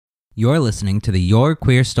You're listening to the Your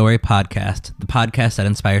Queer Story podcast, the podcast that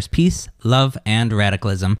inspires peace, love, and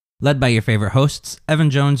radicalism, led by your favorite hosts, Evan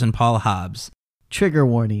Jones and Paul Hobbs. Trigger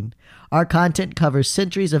warning. Our content covers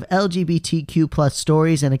centuries of LGBTQ+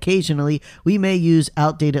 stories, and occasionally we may use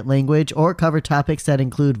outdated language or cover topics that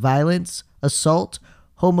include violence, assault,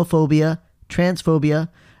 homophobia, transphobia,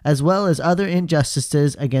 as well as other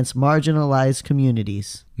injustices against marginalized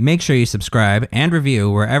communities. Make sure you subscribe and review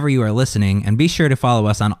wherever you are listening, and be sure to follow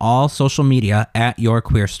us on all social media at Your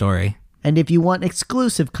Queer Story. And if you want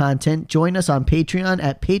exclusive content, join us on Patreon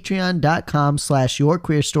at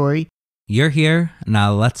patreon.com/yourqueerstory. You're here,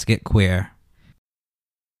 now let's get queer.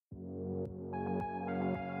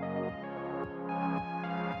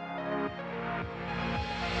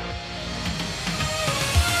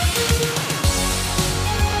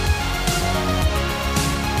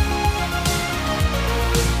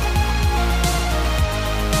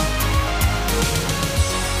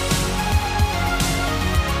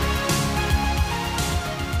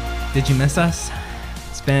 Did you miss us?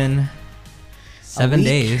 It's been 7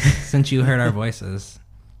 days since you heard our voices.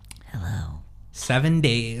 Hello. 7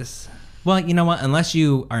 days. Well, you know what? Unless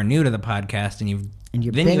you are new to the podcast and you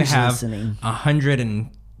have listening.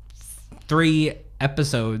 103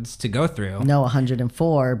 episodes to go through. No,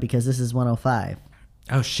 104 because this is 105.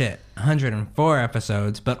 Oh shit, 104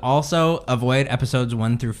 episodes, but also avoid episodes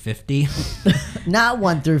 1 through 50. Not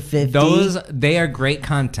 1 through 50. They are great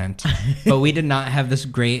content, but we did not have this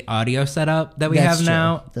great audio setup that we have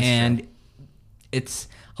now, and it's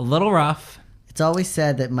a little rough. It's always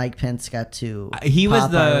said that Mike Pence got to he was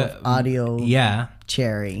the audio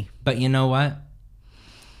cherry. But you know what?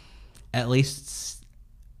 At least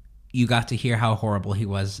you got to hear how horrible he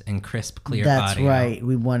was in crisp, clear audio. That's right.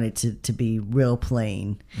 We want it to be real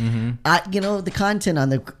plain. Mm-hmm. The content on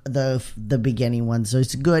the beginning ones, so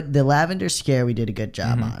it's good. The Lavender Scare we did a good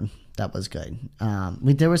job on. That was good.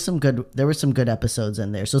 There were some good episodes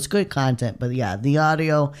in there, so it's good content. But yeah, the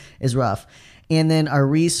audio is rough. And then our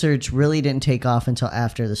research really didn't take off until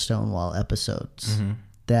after the Stonewall episodes. Mm-hmm.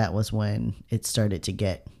 That was when it started to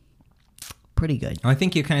get pretty good. I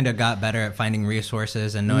think you kind of got better at finding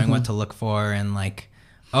resources and knowing what to look for, and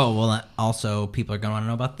also people are going to want to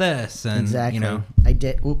know about this. And, exactly. I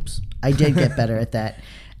did get better at that.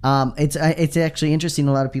 It's actually interesting.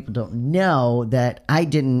 A lot of people don't know that I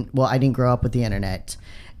didn't grow up with the internet,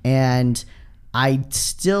 and I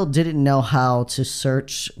still didn't know how to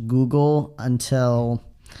search Google until,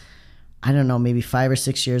 I don't know, maybe 5 or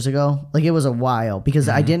 6 years ago. Like, it was a while because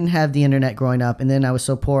I didn't have the internet growing up, and then I was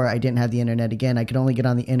so poor I didn't have the internet again. I could only get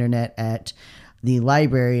on the internet at the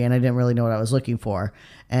library, and I didn't really know what I was looking for.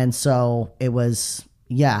 And so it was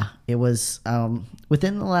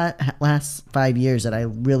within the last 5 years that I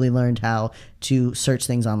really learned how to search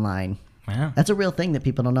things online. Wow. That's a real thing that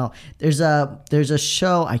people don't know. There's a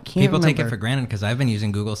show, I can't remember. People take it for granted because I've been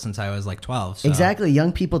using Google since I was like 12. So. Exactly.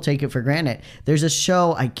 Young people take it for granted. There's a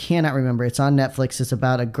show, I cannot remember. It's on Netflix. It's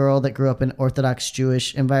about a girl that grew up in an Orthodox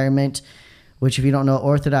Jewish environment, which, if you don't know,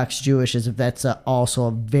 Orthodox Jewish that's also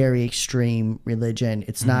a very extreme religion.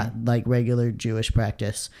 It's not like regular Jewish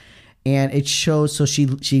practice. And it shows, so she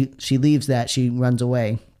leaves that, she runs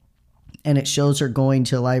away. And it shows her going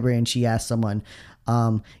to a library, and she asks someone,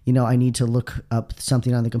 I need to look up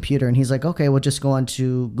something on the computer. And he's like, okay, well, just go on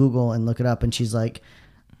to Google and look it up. And she's like,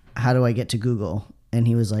 how do I get to Google? And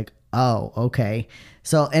he was like, oh, okay.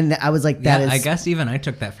 So, and I was like, I guess even I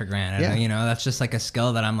took that for granted. Yeah. That's just like a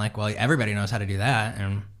skill that I'm like, well, everybody knows how to do that.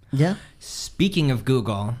 And yeah. Speaking of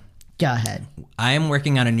Google, go ahead. I am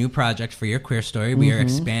working on a new project for Your Queer Story. We are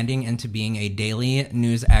expanding into being a daily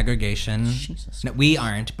news aggregation. Jesus. No, we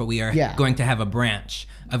aren't, but we are going to have a branch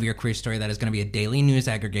of Your Queer Story that is going to be a daily news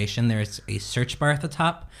aggregation. There's a search bar at the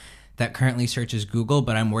top that currently searches Google,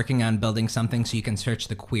 but I'm working on building something so you can search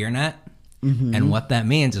the QueerNet. And what that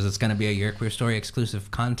means is it's going to be a Your Queer Story exclusive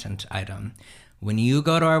content item. When you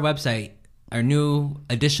go to our website, our new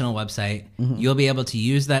additional website, you'll be able to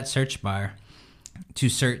use that search bar to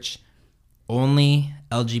search only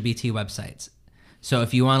LGBT websites. So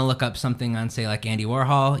if you want to look up something on, say, like Andy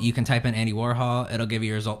Warhol, you can type in Andy Warhol. It'll give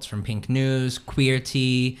you results from Pink News, Queer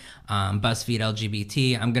Tea, BuzzFeed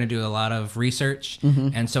LGBT. I'm going to do a lot of research.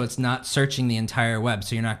 And so it's not searching the entire web.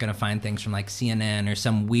 So you're not going to find things from like CNN or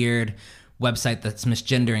some weird website that's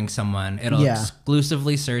misgendering someone. It'll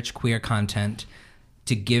exclusively search queer content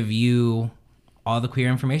to give you all the queer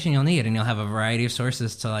information you'll need, and you'll have a variety of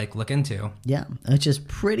sources to like look into. Yeah, which is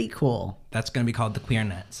pretty cool. That's going to be called the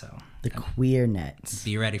QueerNet. So the QueerNet.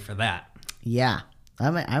 Be ready for that. Yeah,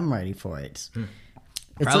 I'm ready for it.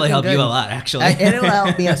 Probably help you a lot, actually. And it'll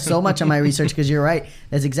help me so much on my research because you're right.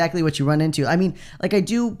 That's exactly what you run into. I mean, like I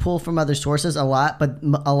do pull from other sources a lot, but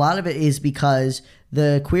a lot of it is because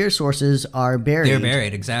the queer sources are buried. They're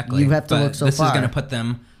buried, exactly. You have to look so this far. This is going to put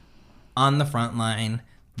them on the front line.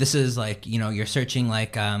 This is like, you're searching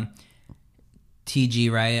like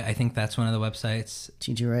TG Right. I think that's one of the websites.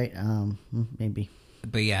 TG Right, maybe.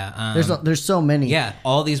 But yeah, there's so many. Yeah,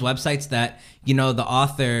 all these websites that the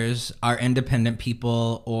authors are independent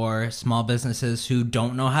people or small businesses who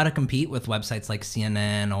don't know how to compete with websites like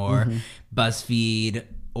CNN or BuzzFeed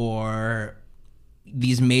or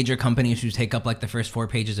these major companies who take up like the first 4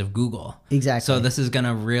 pages of Google. Exactly. So this is going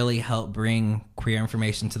to really help bring queer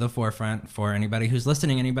information to the forefront for anybody who's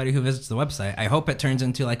listening, anybody who visits the website. I hope it turns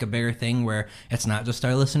into like a bigger thing where it's not just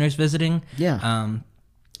our listeners visiting. Yeah.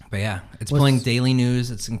 But yeah, it's pulling daily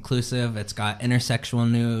news. It's inclusive. It's got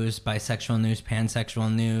intersexual news, bisexual news,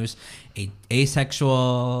 pansexual news,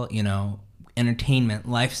 asexual, entertainment,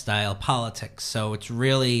 lifestyle, politics. So it's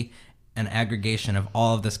really an aggregation of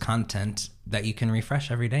all of this content that you can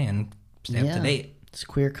refresh every day and stay up to date. It's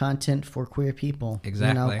queer content for queer people.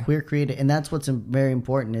 Exactly. Queer creative. And that's what's very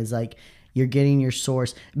important is like, you're getting your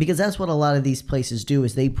source, because that's what a lot of these places do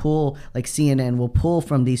is they pull, like CNN will pull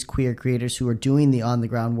from these queer creators who are doing the on the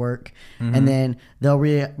ground work, and then they'll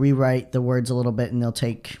rewrite the words a little bit and they'll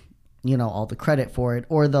take all the credit for it,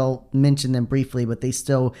 or they'll mention them briefly, but they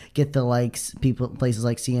still get the likes. Places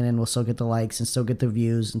like CNN will still get the likes and still get the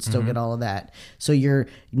views and still get all of that. So you're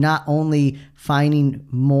not only finding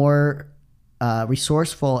more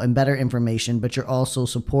resourceful and better information, but you're also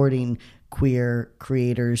supporting queer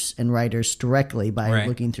creators and writers directly by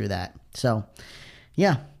looking through that. So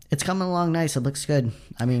yeah, it's coming along nice. It looks good.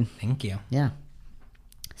 I mean, thank you. Yeah.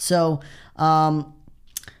 So I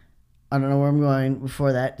don't know where I'm going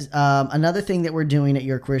before that. Another thing that we're doing at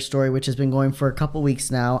Your Queer Story, which has been going for a couple weeks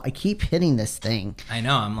now, I keep hitting this thing. I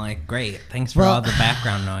know. I'm like, great. Thanks for all the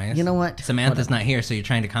background noise. You know what? Samantha's not here, so you're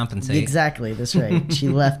trying to compensate. Exactly. That's right. She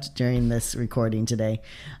left during this recording today.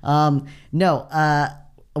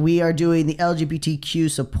 We are doing the LGBTQ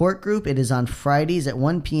support group. It is on Fridays at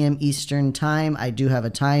 1 p.m. Eastern time. I do have a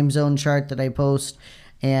time zone chart that I post,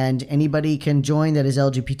 and anybody can join that is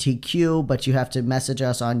LGBTQ, but you have to message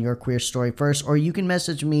us on Your Queer Story first, or you can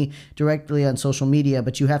message me directly on social media,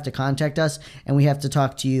 but you have to contact us, and we have to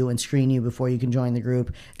talk to you and screen you before you can join the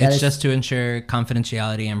group. It's just to ensure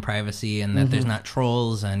confidentiality and privacy, and that there's not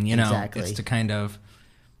trolls, and, it's to kind of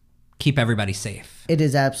keep everybody safe. It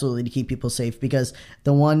is absolutely to keep people safe, because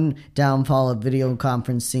the one downfall of video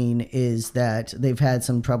conferencing is that they've had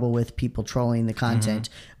some trouble with people trolling the content,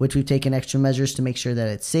 which we've taken extra measures to make sure that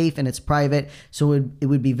it's safe and it's private. So it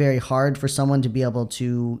would be very hard for someone to be able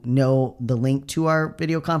to know the link to our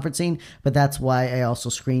video conferencing. But that's why I also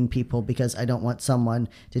screen people, because I don't want someone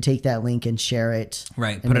to take that link and share it.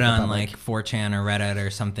 Right. Put it on like 4chan or Reddit or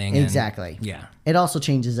something. Exactly. Yeah. It also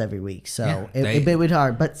changes every week. So it would be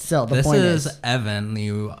hard. But still, the point is. This is Evan.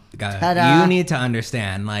 You need to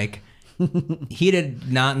understand, like, he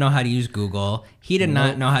did not know how to use Google. He did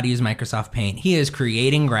not know how to use Microsoft Paint. He is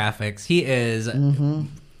creating graphics. He is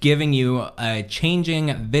giving you a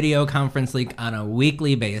changing video conference link on a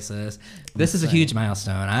weekly basis. This is a huge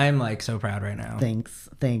milestone. I'm like so proud right now. Thanks.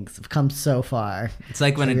 I've come so far. It's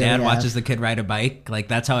like when a dad watches the kid ride a bike. Like,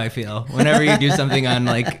 that's how I feel. Whenever you do something on,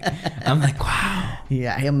 like, I'm like, wow.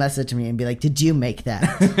 Yeah, he'll message me and be like, did you make that?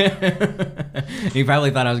 He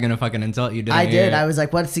probably thought I was going to fucking insult you, didn't I did. I was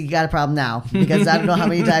like, what's he got a problem now? Because I don't know how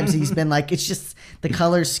many times he's been like, it's just the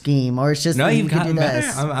color scheme, or it's just, no, you've gotten better.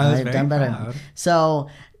 I've done better. Proud. So,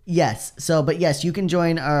 yes. But yes, you can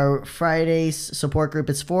join our Fridays support group.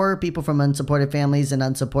 It's for people from unsupported families and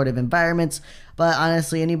unsupportive environments. But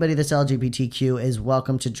honestly, anybody that's LGBTQ is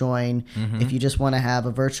welcome to join. If you just want to have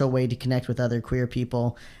a virtual way to connect with other queer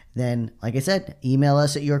people, then, like I said, email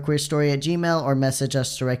us at yourqueerstory@gmail.com or message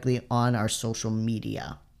us directly on our social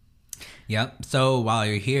media. Yep. So while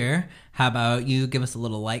you're here, how about you give us a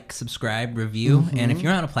little like, subscribe, review? And if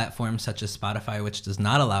you're on a platform such as Spotify, which does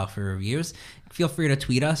not allow for reviews, feel free to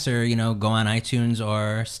tweet us or, go on iTunes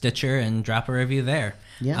or Stitcher and drop a review there.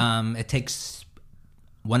 Yeah. It takes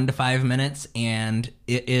 1 to 5 minutes, and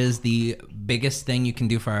it is the biggest thing you can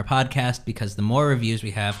do for our podcast, because the more reviews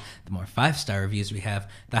we have, the more 5-star reviews we have,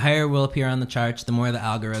 the higher we'll appear on the charts, the more the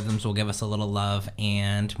algorithms will give us a little love,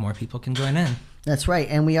 and more people can join in. That's right.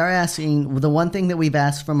 And we are asking, the one thing that we've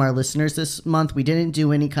asked from our listeners this month, we didn't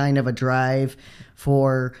do any kind of a drive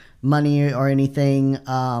for money or anything,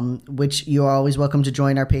 which you are always welcome to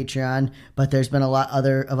join our Patreon. But there's been a lot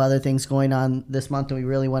of other things going on this month, and we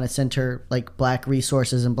really want to center like Black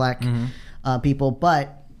resources and Black people.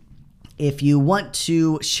 But if you want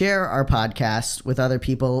to share our podcast with other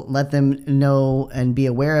people, let them know and be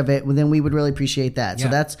aware of it, then we would really appreciate that. Yeah.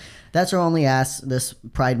 So that's our only ask this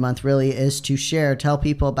Pride Month really, is to share, tell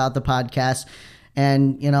people about the podcast,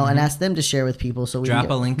 and and ask them to share with people. So we drop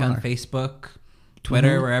a link on Facebook,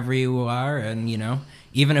 Twitter, wherever you are, and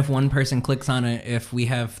even if one person clicks on it, if we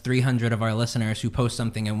have 300 of our listeners who post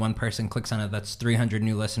something and one person clicks on it, that's 300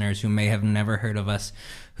 new listeners who may have never heard of us,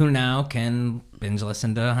 who now can binge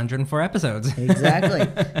listen to 104 episodes. Exactly.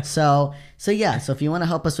 So if you want to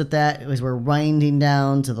help us with that, as we're winding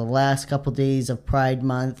down to the last couple days of Pride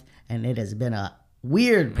Month, and it has been a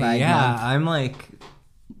weird Pride month. Yeah,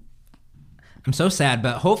 I'm so sad,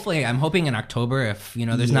 but hopefully, I'm hoping in October, if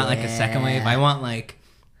there's not like a second wave, I want like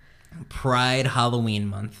Pride Halloween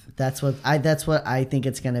month. That's what I think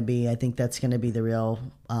it's going to be. I think that's going to be the real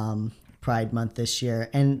Pride Month this year,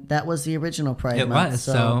 and that was the original Pride Month. It was.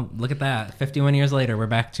 So look at that. 51 years later, we're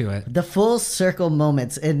back to it. The full circle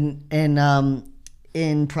moments in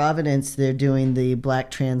Providence. They're doing the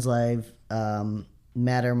Black Trans Lives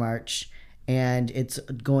Matter March, and it's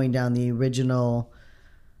going down the original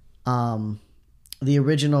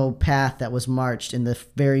path that was marched in the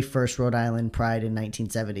very first Rhode Island Pride in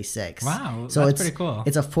 1976. Wow, so that's pretty cool.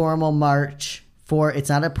 It's a formal march. It's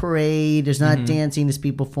not a parade. There's not dancing. It's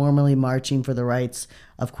people formally marching for the rights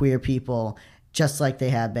of queer people, just like they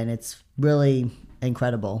have been. It's really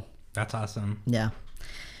incredible. That's awesome. Yeah.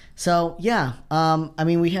 So, yeah.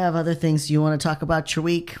 We have other things. You want to talk about your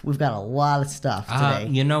week? We've got a lot of stuff today.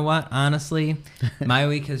 You know what? Honestly, my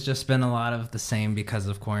week has just been a lot of the same because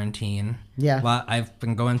of quarantine. Yeah. I've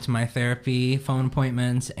been going to my therapy phone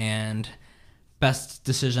appointments, and best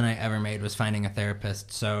decision I ever made was finding a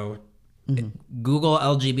therapist. So Google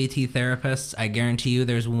LGBT therapists. I guarantee you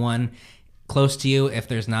there's one close to you. If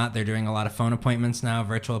there's not, they're doing a lot of phone appointments now,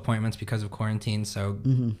 virtual appointments because of quarantine. So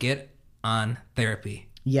get on therapy.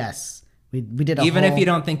 Yes. We did even if you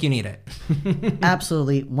don't think you need it.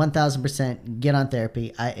 Absolutely. 1,000% get on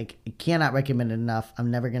therapy. I cannot recommend it enough.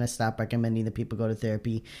 I'm never going to stop recommending that people go to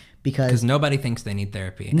therapy because nobody thinks they need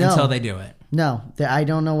therapy until they do it. No, I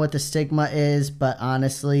don't know what the stigma is, but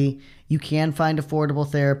honestly, you can find affordable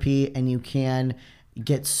therapy and you can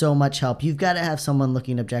get so much help. You've got to have someone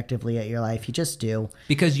looking objectively at your life. You just do.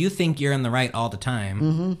 Because you think you're in the right all the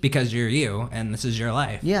time because you're you and this is your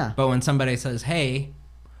life. Yeah. But when somebody says, hey,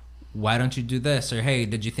 why don't you do this? Or, hey,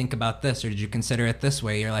 did you think about this? Or did you consider it this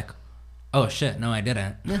way? You're like, oh, shit, no, I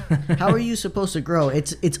didn't. Yeah. How are you supposed to grow?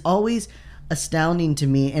 It's always astounding to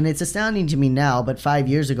me, and it's astounding to me now, but 5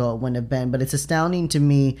 years ago it wouldn't have been, but it's astounding to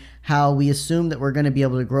me how we assume that we're going to be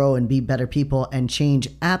able to grow and be better people and change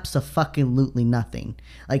abso-fucking-lutely nothing.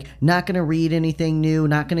 Like, not going to read anything new,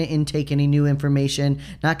 not going to intake any new information,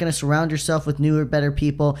 not going to surround yourself with newer, better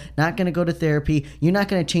people, not going to go to therapy. You're not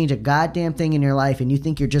going to change a goddamn thing in your life, and you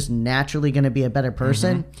think you're just naturally going to be a better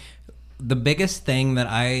person? The biggest thing that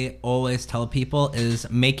I always tell people is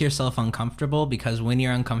make yourself uncomfortable, because when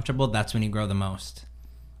you're uncomfortable, that's when you grow the most.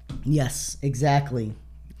 Yes, exactly.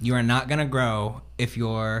 You are not going to grow if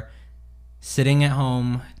you're sitting at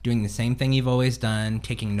home doing the same thing you've always done,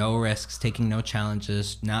 taking no risks, taking no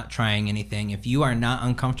challenges, not trying anything. If you are not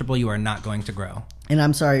uncomfortable, you are not going to grow. And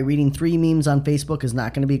I'm sorry, reading 3 memes on Facebook is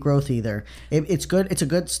not going to be growth either. It's good. It's a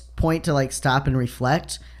good point to like stop and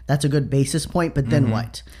reflect. That's a good basis point, but then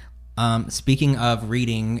what? Speaking of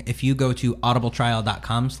reading, if you go to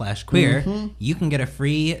audibletrial.com/queer, you can get a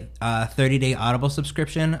free 30-day Audible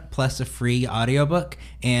subscription plus a free audiobook.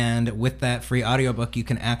 And with that free audiobook, you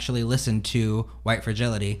can actually listen to White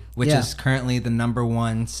Fragility, which is currently the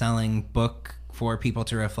 #1 selling book for people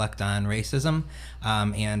to reflect on racism.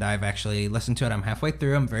 And I've actually listened to it. I'm halfway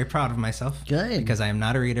through. I'm very proud of myself. Good. Because I am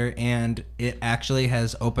not a reader. And it actually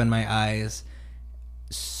has opened my eyes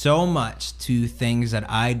so much to things that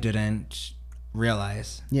I didn't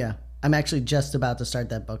realize. Yeah. I'm actually just about to start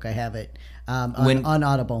that book. I have it on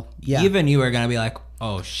Audible. Yeah. Even you are going to be like,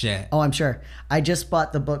 oh, shit. Oh, I'm sure. I just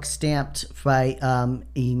bought the book stamped by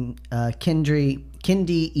Kendi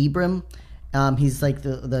Ibram. He's like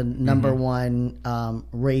the #1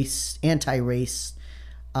 race, anti-race.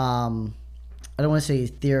 I don't want to say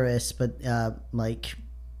theorist, but like,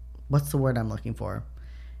 what's the word I'm looking for?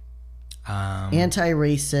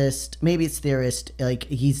 Anti-racist, maybe it's theorist. Like,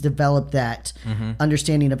 he's developed that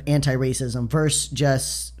understanding of anti-racism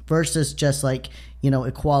versus just like,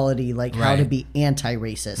 equality, like how to be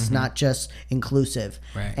anti-racist, not just inclusive.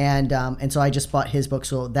 Right. And so I just bought his book,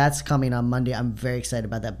 so that's coming on Monday. I'm very excited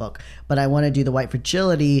about that book. But I want to do the White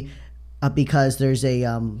Fragility because there's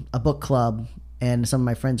a book club and some of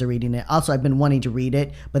my friends are reading it. Also, I've been wanting to read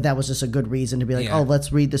it, but that was just a good reason to be like, oh,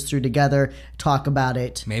 let's read this through together, talk about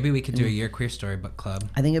it. Maybe we could do a Your Queer Story book club.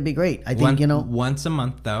 I think it'd be great. I think, once a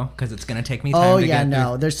month, though, because it's going to take me time to get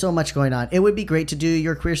through. There's so much going on. It would be great to do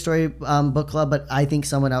Your Queer Story book club, but I think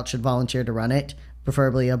someone else should volunteer to run it,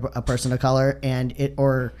 preferably a person of color,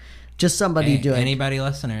 or just somebody do it. Anybody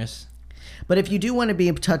listeners. But if you do want to be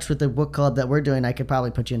in touch with the book club that we're doing, I could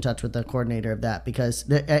probably put you in touch with the coordinator of that,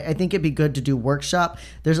 because I think it'd be good to do workshop.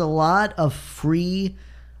 There's a lot of free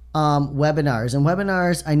webinars. And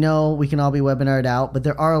webinars, I know we can all be webinared out, but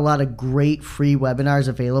there are a lot of great free webinars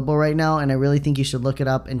available right now. And I really think you should look it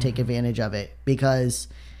up and take advantage of it, because,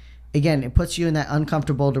 again, it puts you in that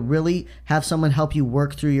uncomfortable to really have someone help you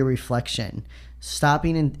work through your reflection.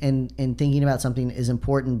 Stopping and thinking about something is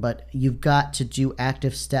important, but you've got to do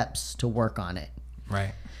active steps to work on it.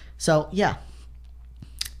 Right. So, yeah.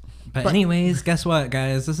 But anyways, guess what,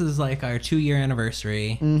 guys? This is like our 2-year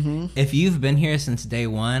anniversary. Mm-hmm. If you've been here since day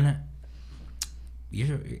one,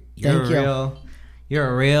 you're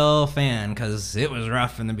a real fan, because it was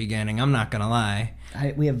rough in the beginning. I'm not going to lie.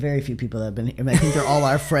 We have very few people that have been here. I think they're all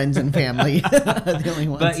our friends and family. The only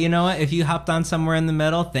ones. But you know what? If you hopped on somewhere in the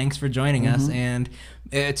middle, thanks for joining us. And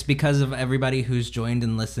it's because of everybody who's joined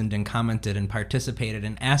and listened and commented and participated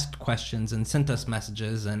and asked questions and sent us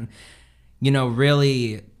messages and,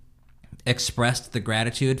 really expressed the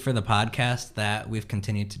gratitude for the podcast that we've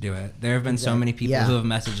continued to do it. There have been so many people who have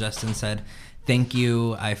messaged us and said, thank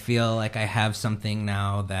you, I feel like I have something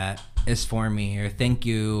now that is for me, or thank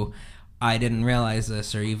you, I didn't realize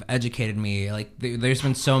this, or you've educated me. Like, there's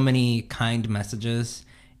been so many kind messages,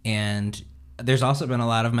 and there's also been a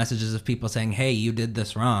lot of messages of people saying, hey, you did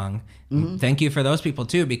this wrong. Mm-hmm. Thank you for those people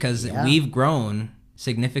too, because we've grown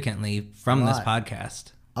significantly from this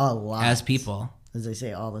podcast. A lot. As people. As I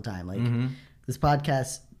say all the time. Like, this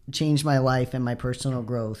podcast changed my life and my personal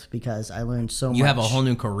growth, because I learned so much. You have a whole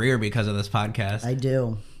new career because of this podcast. I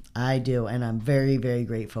do. And I'm very, very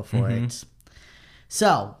grateful for it.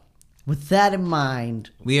 So, with that in mind,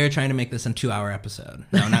 we are trying to make this a 2-hour episode.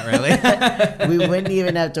 No, not really. We wouldn't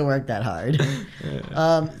even have to work that hard.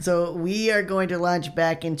 So we are going to launch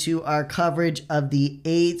back into our coverage of the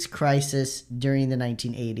AIDS crisis during the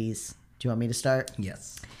 1980s. Do you want me to start?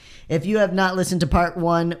 Yes. If you have not listened to part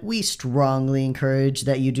 1, we strongly encourage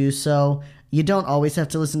that you do so. You don't always have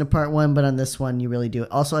to listen to part 1, but on this one, you really do.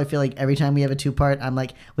 Also, I feel like every time we have a 2-part, I'm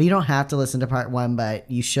like, well, you don't have to listen to part 1, but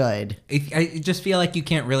you should. I just feel like you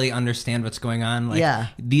can't really understand what's going on. Like,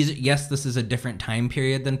 this is a different time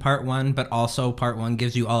period than part 1, but also part 1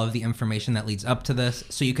 gives you all of the information that leads up to this,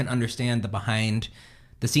 so you can understand the behind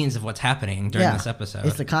the scenes of what's happening during this episode.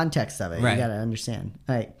 It's the context of it. Right. You got to understand.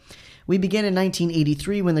 All right. We begin in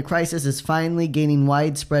 1983 when the crisis is finally gaining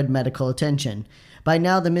widespread medical attention. By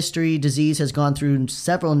now, the mystery disease has gone through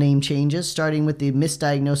several name changes, starting with the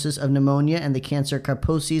misdiagnosis of pneumonia and the cancer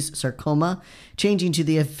Kaposi's sarcoma, changing to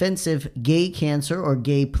the offensive gay cancer or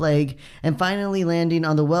gay plague, and finally landing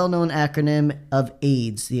on the well-known acronym of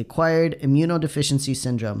AIDS, the Acquired Immunodeficiency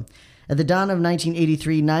Syndrome. At the dawn of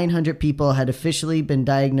 1983, 900 people had officially been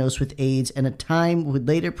diagnosed with AIDS, and a time would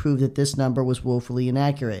later prove that this number was woefully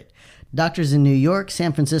inaccurate. Doctors in New York,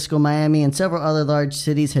 San Francisco, Miami, and several other large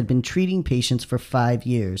cities had been treating patients for 5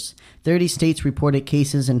 years. 30 states reported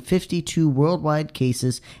cases, and 52 worldwide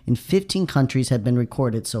cases in 15 countries had been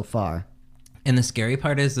recorded so far. And the scary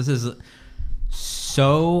part is this is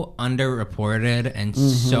so underreported, and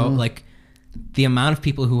so, like, the amount of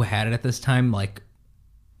people who had it at this time, like,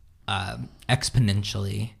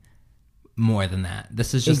 exponentially more than that.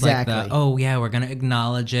 This is just like we're going to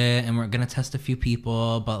acknowledge it and we're going to test a few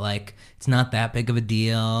people, but like it's not that big of a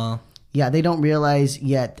deal. Yeah, they don't realize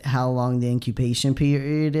yet how long the incubation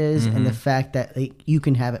period is, and the fact that you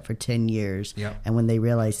can have it for 10 years. Yep. And when they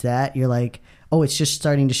realize that, you're like, oh, it's just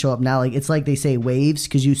starting to show up now. Like, it's like they say waves,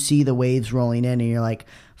 because you see the waves rolling in and you're like,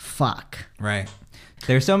 fuck. Right.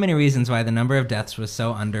 There are so many reasons why the number of deaths was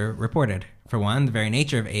so underreported. For one, the very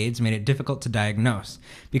nature of AIDS made it difficult to diagnose.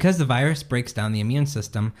 Because the virus breaks down the immune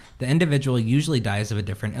system, the individual usually dies of a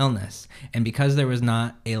different illness. And because there was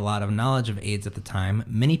not a lot of knowledge of AIDS at the time,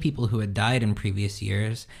 many people who had died in previous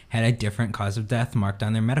years had a different cause of death marked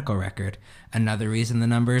on their medical record. Another reason the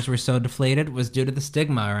numbers were so deflated was due to the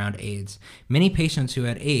stigma around AIDS. Many patients who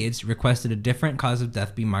had AIDS requested a different cause of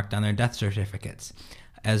death be marked on their death certificates.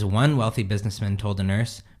 As one wealthy businessman told a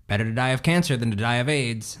nurse, better to die of cancer than to die of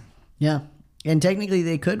AIDS. Yeah. And technically,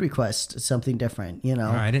 they could request something different, you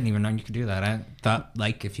know. Oh, I didn't even know you could do that. I thought,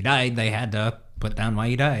 like, if you died, they had to put down why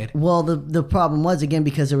you died. Well, the problem was, again,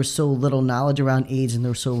 because there was so little knowledge around AIDS and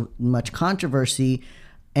there was so much controversy,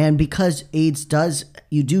 And because AIDS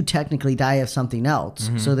you do technically die of something else.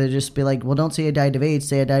 Mm-hmm. So they just be like, well, don't say I died of AIDS,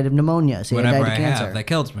 say I died of pneumonia, say Whatever I died of cancer. have, that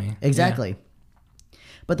kills me. Exactly. Yeah.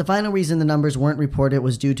 But the final reason the numbers weren't reported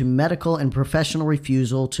was due to medical and professional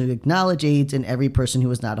refusal to acknowledge AIDS in every person who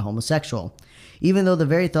was not a homosexual. Even though the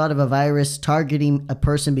very thought of a virus targeting a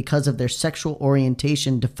person because of their sexual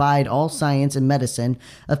orientation defied all science and medicine,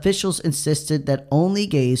 officials insisted that only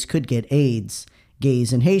gays could get AIDS.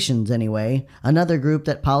 Gays and Haitians, anyway, another group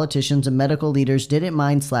that politicians and medical leaders didn't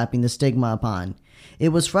mind slapping the stigma upon. It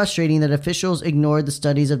was frustrating that officials ignored the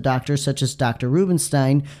studies of doctors such as Dr.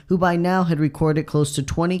 Rubenstein, who by now had recorded close to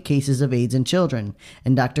 20 cases of AIDS in children,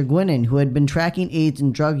 and Dr. Gwynnon, who had been tracking AIDS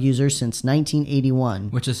in drug users since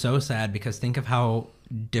 1981. Which is so sad, because think of how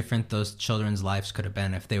different those children's lives could have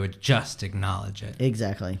been if they would just acknowledge it.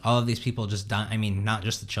 Exactly. All of these people just die. I mean, not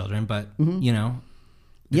just the children, but,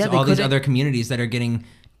 Yeah, all these other communities that are getting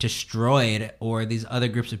destroyed, or these other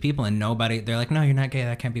groups of people, and they're like, no, you're not gay,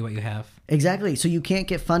 that can't be what you have. Exactly. So you can't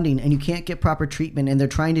get funding and you can't get proper treatment, and they're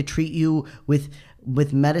trying to treat you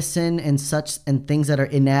with medicine and such and things that are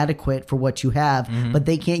inadequate for what you have, but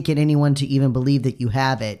they can't get anyone to even believe that you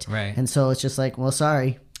have it. Right. And so it's just like, well,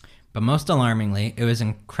 sorry. But most alarmingly, it was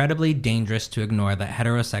incredibly dangerous to ignore that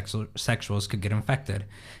heterosexuals could get infected.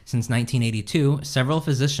 Since 1982, several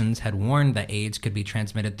physicians had warned that AIDS could be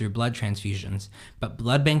transmitted through blood transfusions, but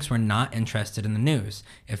blood banks were not interested in the news.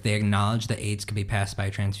 If they acknowledged that AIDS could be passed by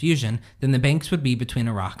transfusion, then the banks would be between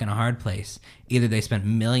a rock and a hard place. Either they spent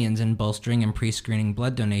millions in bolstering and pre-screening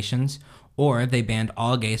blood donations, or they banned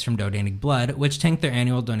all gays from donating blood, which tanked their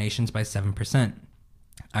annual donations by 7%.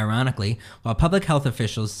 Ironically, while public health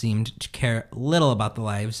officials seemed to care little about the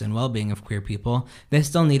lives and well-being of queer people, they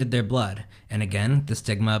still needed their blood. And again, the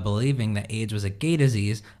stigma of believing that AIDS was a gay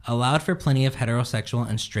disease allowed for plenty of heterosexual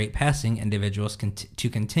and straight-passing individuals to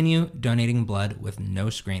continue donating blood with no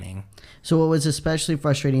screening. So what was especially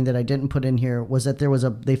frustrating that I didn't put in here was that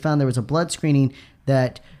they found there was a blood screening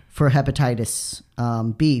that for hepatitis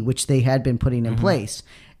B, which they had been putting in place.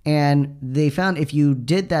 And they found if you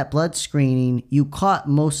did that blood screening, you caught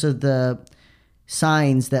most of the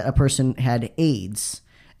signs that a person had AIDS.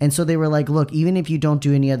 And so they were like, look, even if you don't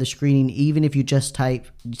do any other screening, even if you just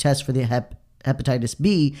test for the hepatitis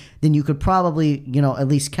B, then you could probably, at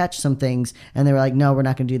least catch some things. And they were like, no, we're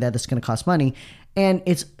not going to do that. That's going to cost money. And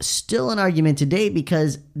it's still an argument today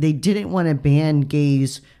because they didn't want to ban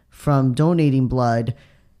gays from donating blood,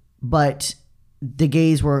 but the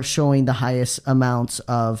gays were showing the highest amounts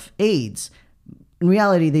of AIDS. In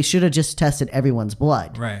reality, they should have just tested everyone's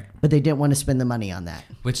blood. Right. But they didn't want to spend the money on that.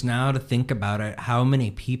 Which now, to think about it, how many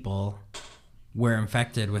people were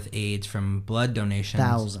infected with AIDS from blood donations?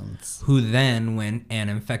 Thousands. Who then went and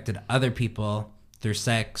infected other people through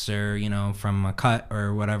sex or, from a cut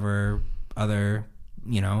or whatever other,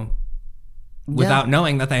 without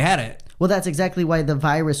knowing that they had it. Well, that's exactly why the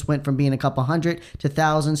virus went from being a couple hundred to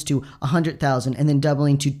thousands to 100,000 and then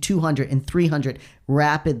doubling to 200 and 300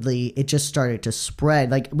 rapidly. It just started to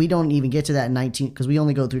spread. Like we don't even get to that in because we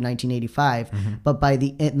only go through 1985. But by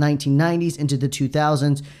the 1990s into the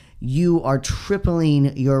 2000s, you are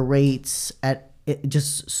tripling your rates at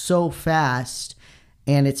just so fast.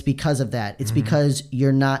 And it's because of that. It's because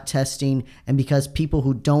you're not testing and because people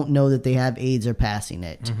who don't know that they have AIDS are passing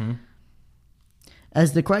it.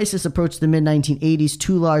 As the crisis approached the mid-1980s,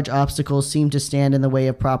 two large obstacles seemed to stand in the way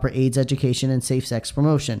of proper AIDS education and safe sex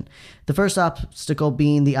promotion. The first obstacle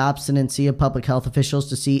being the obstinacy of public health officials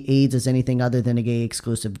to see AIDS as anything other than a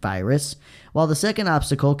gay-exclusive virus, while the second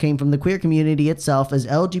obstacle came from the queer community itself as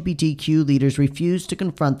LGBTQ leaders refused to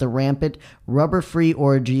confront the rampant, rubber-free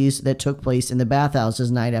orgies that took place in the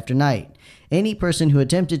bathhouses night after night. Any person who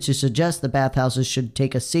attempted to suggest the bathhouses should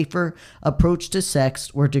take a safer approach to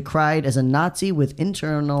sex were decried as a Nazi with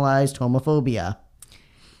internalized homophobia.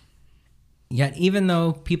 Yet, even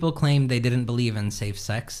though people claimed they didn't believe in safe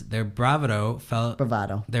sex, their bravado fell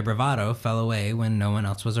away when no one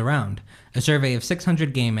else was around. A survey of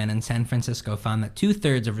 600 gay men in San Francisco found that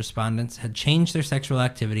 2/3 of respondents had changed their sexual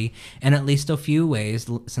activity in at least a few ways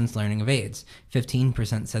since learning of AIDS.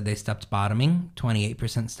 15% said they stopped bottoming,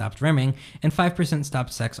 28% stopped rimming, and 5%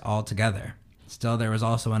 stopped sex altogether. Still, there was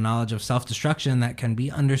also a knowledge of self-destruction that can be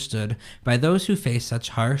understood by those who face such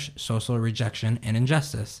harsh social rejection and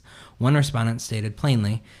injustice. One respondent stated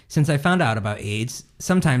plainly, "Since I found out about AIDS,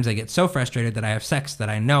 sometimes I get so frustrated that I have sex that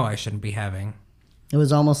I know I shouldn't be having." It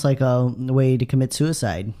was almost like a way to commit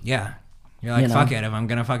suicide. Yeah. You're like, fuck it. If I'm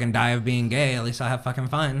going to fucking die of being gay, at least I'll have fucking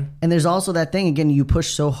fun. And there's also that thing, again, you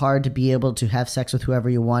push so hard to be able to have sex with whoever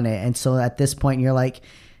you want it. And so at this point, you're like,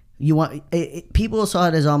 People saw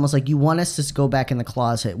it as almost like you want us to go back in the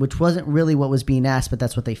closet, which wasn't really what was being asked, but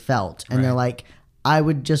that's what they felt. And they're like, I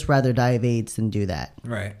would just rather die of AIDS than do that.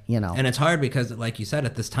 Right. And it's hard because, like you said,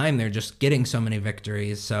 at this time, they're just getting so many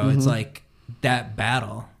victories. So it's like that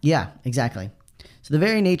battle. Yeah, exactly. So the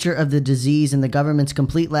very nature of the disease and the government's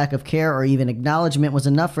complete lack of care or even acknowledgement was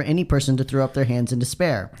enough for any person to throw up their hands in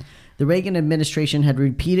despair. The Reagan administration had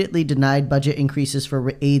repeatedly denied budget increases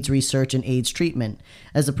for AIDS research and AIDS treatment,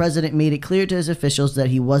 as the president made it clear to his officials that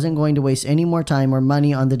he wasn't going to waste any more time or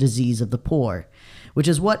money on the disease of the poor, which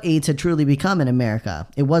is what AIDS had truly become in America.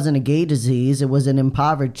 It wasn't a gay disease, it was an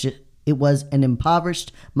impoverished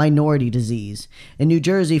minority disease. In New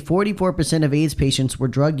Jersey, 44% of AIDS patients were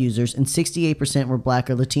drug users and 68% were black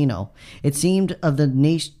or Latino. It seemed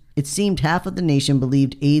half of the nation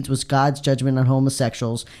believed AIDS was God's judgment on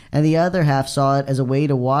homosexuals, and the other half saw it as a way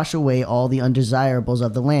to wash away all the undesirables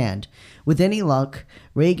of the land. With any luck,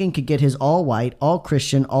 Reagan could get his all-white,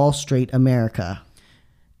 all-Christian, all-straight America.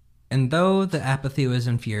 And though the apathy was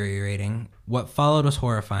infuriating, what followed was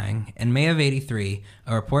horrifying. In May of '83,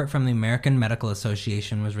 a report from the American Medical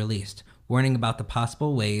Association was released, warning about the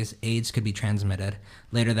possible ways AIDS could be transmitted.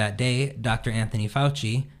 Later that day, Dr. Anthony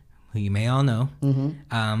Fauci, who you may all know,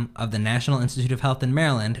 of the National Institute of Health in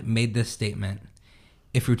Maryland, made this statement.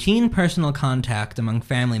 If routine personal contact among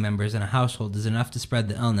family members in a household is enough to spread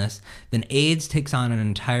the illness, then AIDS takes on an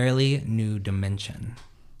entirely new dimension.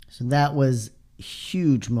 So that was a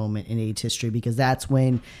huge moment in AIDS history, because that's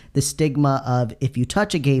when the stigma of if you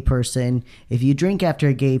touch a gay person, if you drink after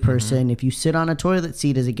a gay person, if you sit on a toilet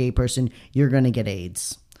seat as a gay person, you're going to get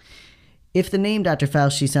AIDS. If the name Dr.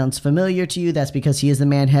 Fauci sounds familiar to you, that's because he is the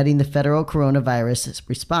man heading the federal coronavirus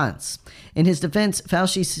response. In his defense,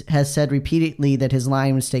 Fauci has said repeatedly that his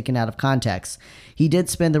line was taken out of context. He did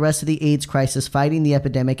spend the rest of the AIDS crisis fighting the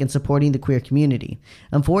epidemic and supporting the queer community.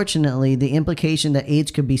 Unfortunately, the implication that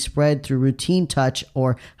AIDS could be spread through routine touch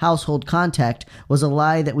or household contact was a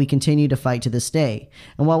lie that we continue to fight to this day.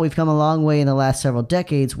 And while we've come a long way in the last several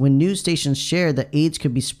decades, when news stations shared that AIDS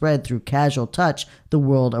could be spread through casual touch, the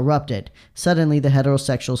world erupted. Suddenly, the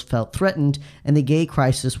heterosexuals felt threatened, and the gay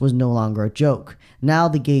crisis was no longer a joke. Now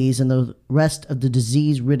the gays and the rest of the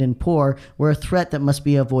disease-ridden poor were a threat that must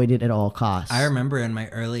be avoided at all costs. I remember in my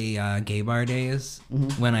early gay bar days,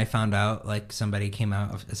 when I found out like somebody came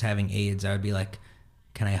out as having AIDS, I would be like,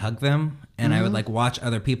 can I hug them? And I would like watch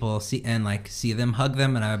other people see them hug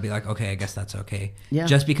them, and I would be like, okay, I guess that's okay. Yeah.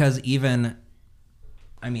 Just because I've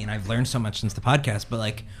learned so much since the podcast, but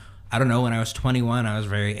like, I don't know, when I was 21, I was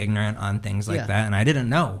very ignorant on things like that, and I didn't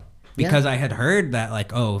know. Because I had heard that,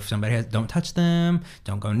 like, oh, if somebody don't touch them,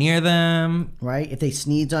 don't go near them. Right? If they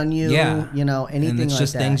sneeze on you, anything like that. And it's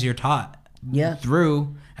just things you're taught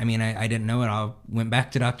through. I mean, I didn't know it all. Went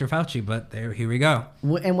back to Dr. Fauci, but here we go.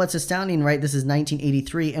 And what's astounding, right, this is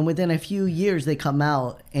 1983, and within a few years they come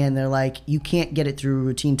out and they're like, you can't get it through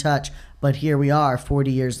routine touch. But here we are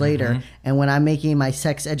 40 years later. And when I'm making my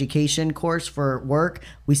sex education course for work,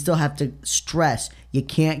 we still have to stress you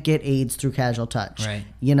can't get AIDS through casual touch. Right.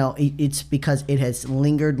 It's because it has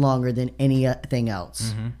lingered longer than anything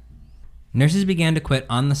else. Nurses began to quit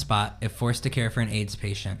on the spot if forced to care for an AIDS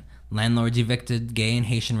patient. Landlords evicted gay and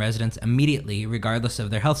Haitian residents immediately, regardless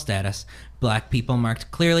of their health status. Black people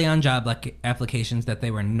marked clearly on job applications that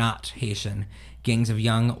they were not Haitian. Gangs of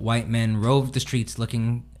young white men roved the streets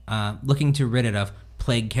looking to rid it of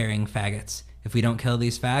plague-carrying faggots. If we don't kill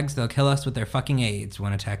these fags, they'll kill us with their fucking AIDS,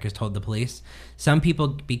 one attacker told the police. Some people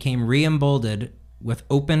became re-emboldened with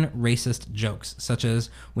open racist jokes, such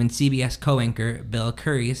as when CBS co-anchor Bill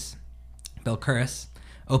Kurris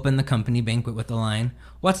opened the company banquet with the line,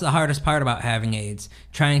 "What's the hardest part about having AIDS?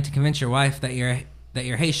 Trying to convince your wife that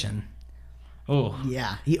you're Haitian." Oh.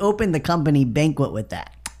 Yeah, he opened the company banquet with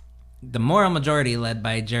that. The moral majority, led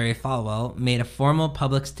by Jerry Falwell, made a formal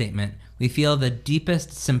public statement. "We feel the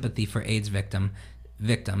deepest sympathy for AIDS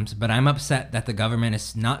victims, but I'm upset that the government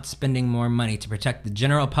is not spending more money to protect the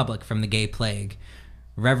general public from the gay plague."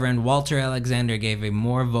 Reverend Walter Alexander gave a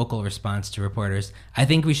more vocal response to reporters. "I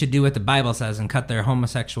think we should do what the Bible says and cut their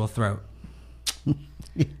homosexual throat."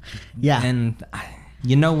 Yeah. And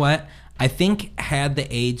you know what? I think had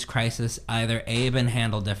the AIDS crisis either A, been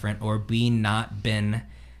handled different, or B, not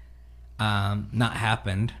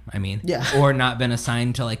happened, or not been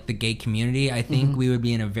assigned to like the gay community, I think we would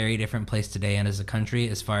be in a very different place today and as a country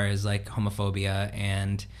as far as like homophobia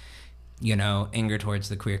and anger towards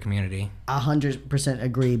the queer community. 100%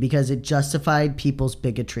 agree, because it justified people's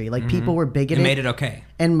bigotry. Like, people were bigoted. It made it okay.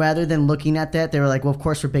 And rather than looking at that, they were like, well, of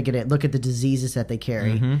course we're bigoted. Look at the diseases that they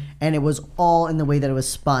carry. And it was all in the way that it was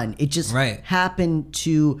spun. It just happened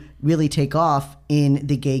to really take off in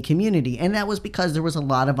the gay community. And that was because there was a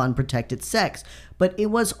lot of unprotected sex. But it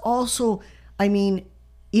was also,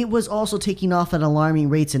 it was also taking off at alarming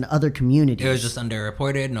rates in other communities. It was just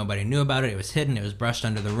underreported. Nobody knew about it. It was hidden. It was brushed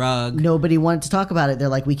under the rug. Nobody wanted to talk about it. They're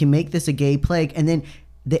like, we can make this a gay plague. And then,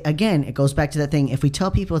 again, it goes back to that thing. If we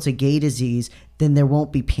tell people it's a gay disease, then there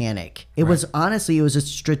won't be panic. It was a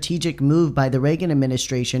strategic move by the Reagan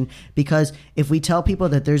administration, because if we tell people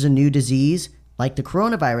that there's a new disease, like the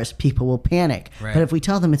coronavirus, people will panic. But if we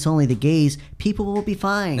tell them it's only the gays, people will be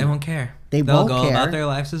fine. They won't care. They'll go about their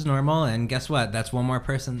lives as normal, and guess what? That's one more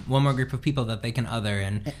group of people that they can other,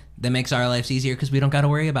 and that makes our lives easier because we don't got to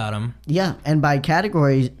worry about them. Yeah, and by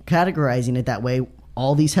categorizing it that way,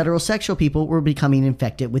 all these heterosexual people were becoming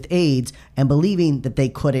infected with AIDS and believing that they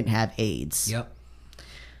couldn't have AIDS. Yep.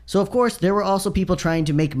 So, of course, there were also people trying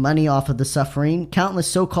to make money off of the suffering. Countless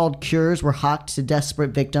so-called cures were hawked to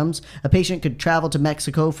desperate victims. A patient could travel to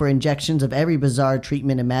Mexico for injections of every bizarre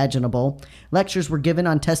treatment imaginable. Lectures were given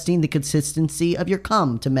on testing the consistency of your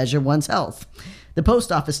cum to measure one's health. The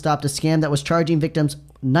post office stopped a scam that was charging victims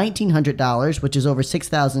 $1,900, which is over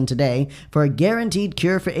 $6,000 today, for a guaranteed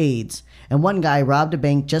cure for AIDS. And one guy robbed a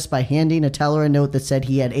bank just by handing a teller a note that said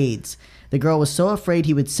he had AIDS. The girl was so afraid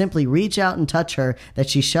he would simply reach out and touch her that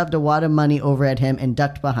she shoved a wad of money over at him and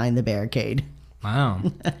ducked behind the barricade. Wow.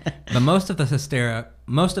 But most of the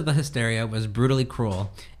hysteria was brutally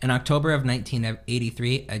cruel. In October of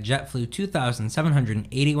 1983, a jet flew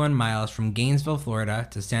 2,781 miles from Gainesville, Florida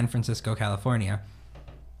to San Francisco, California.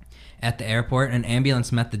 At the airport, an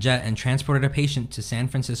ambulance met the jet and transported a patient to San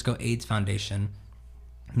Francisco AIDS Foundation.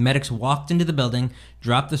 Medics walked into the building,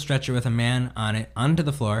 dropped the stretcher with a man on it onto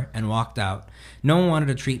the floor, and walked out. No one wanted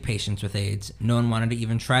to treat patients with AIDS. No one wanted to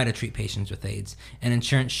even try to treat patients with AIDS. And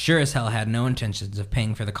insurance sure as hell had no intentions of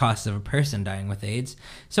paying for the costs of a person dying with AIDS.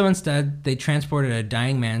 So instead, they transported a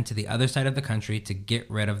dying man to the other side of the country to get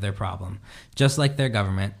rid of their problem. Just like their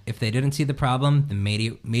government, if they didn't see the problem, then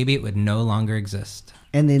maybe it would no longer exist.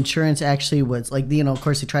 And the insurance actually was like, of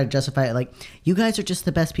course they tried to justify it like, you guys are just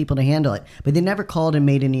the best people to handle it. But they never called and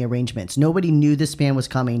made any arrangements. Nobody knew this man was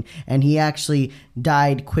coming, and he actually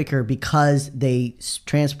died quicker because they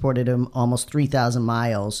transported him almost 3,000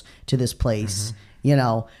 miles to this place,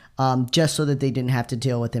 just so that they didn't have to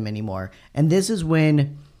deal with him anymore. And this is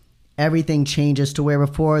when everything changes to where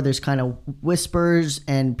before there's kind of whispers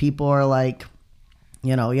and people are like,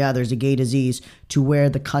 there's a gay disease, to where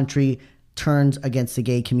the country turns against the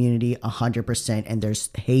gay community 100%, and there's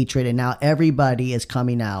hatred, and now everybody is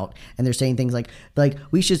coming out and they're saying things like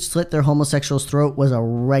we should slit their homosexuals' throat was a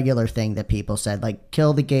regular thing that people said, like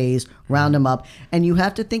kill the gays, round them up. And you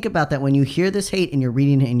have to think about that when you hear this hate and you're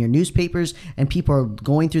reading it in your newspapers and people are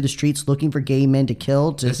going through the streets looking for gay men to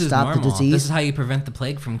kill to stop the disease. This is how you prevent the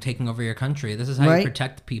plague from taking over your country. This is how you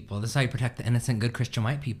protect people. This is how you protect the innocent, good Christian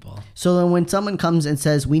white people. So then when someone comes and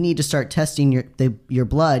says we need to start testing your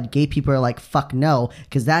blood, gay people are like, fuck no,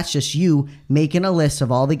 because that's just you making a list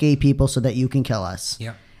of all the gay people so that you can kill us.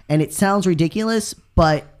 Yep. And it sounds ridiculous,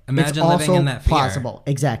 but imagine it's also living in that fear. Plausible.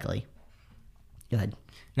 Exactly. Go ahead.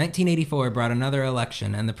 1984 brought another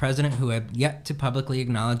election, and the president, who had yet to publicly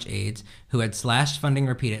acknowledge AIDS, who had slashed funding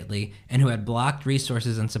repeatedly, and who had blocked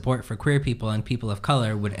resources and support for queer people and people of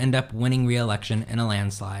color, would end up winning re-election in a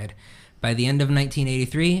landslide. By the end of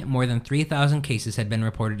 1983, more than 3,000 cases had been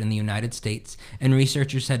reported in the United States, and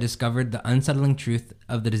researchers had discovered the unsettling truth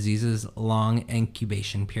of the disease's long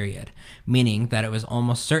incubation period, meaning that it was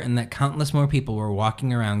almost certain that countless more people were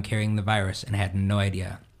walking around carrying the virus and had no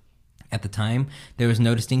idea. At the time, there was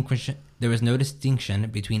no distinction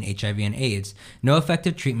between HIV and AIDS. No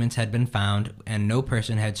effective treatments had been found, and no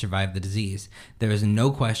person had survived the disease. There was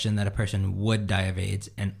no question that a person would die of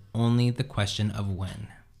AIDS, and only the question of when.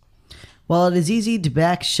 While it is easy to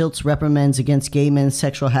back Schilt's reprimands against gay men's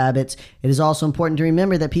sexual habits, it is also important to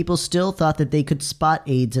remember that people still thought that they could spot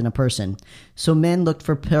AIDS in a person. So men looked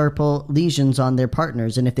for purple lesions on their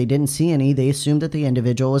partners, and if they didn't see any, they assumed that the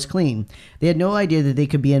individual was clean. They had no idea that they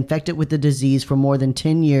could be infected with the disease for more than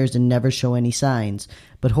 10 years and never show any signs.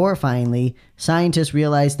 But horrifyingly, scientists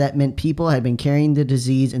realized that meant people had been carrying the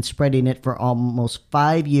disease and spreading it for almost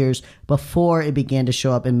 5 years before it began to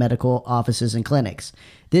show up in medical offices and clinics.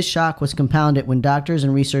 This shock was compounded when doctors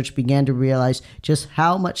and research began to realize just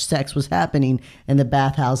how much sex was happening in the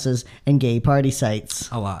bathhouses and gay party sites.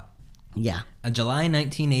 A lot. Yeah. A July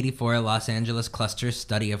 1984 Los Angeles cluster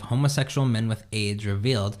study of homosexual men with AIDS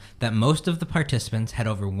revealed that most of the participants had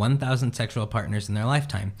over 1,000 sexual partners in their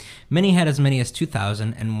lifetime. Many had as many as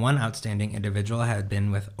 2,000, and one outstanding individual had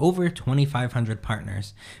been with over 2,500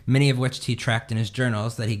 partners, many of which he tracked in his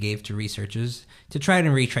journals that he gave to researchers to try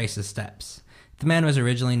to retrace his steps. The man was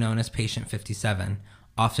originally known as Patient 57,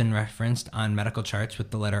 often referenced on medical charts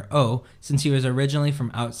with the letter O, since he was originally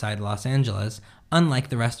from outside Los Angeles, unlike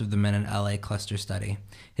the rest of the men in LA cluster study.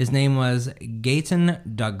 His name was Gaetan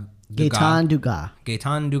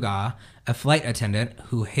Dugas, a flight attendant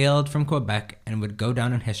who hailed from Quebec and would go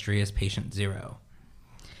down in history as Patient Zero.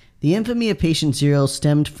 The infamy of Patient Zero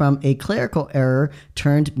stemmed from a clerical error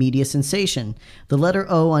turned media sensation. The letter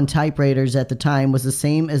O on typewriters at the time was the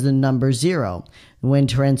same as the number 0. When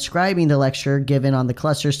transcribing the lecture given on the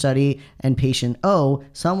cluster study and Patient O,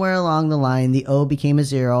 somewhere along the line the O became a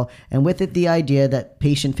 0, and with it the idea that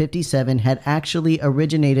Patient 57 had actually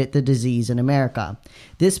originated the disease in America.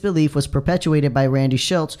 This belief was perpetuated by Randy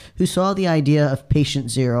Schultz, who saw the idea of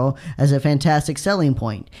Patient Zero as a fantastic selling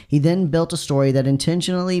point. He then built a story that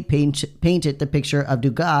intentionally painted the picture of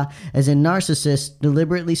Dugas as a narcissist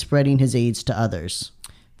deliberately spreading his AIDS to others.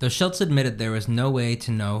 Though Schultz admitted there was no way to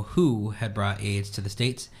know who had brought AIDS to the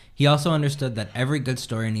States, he also understood that every good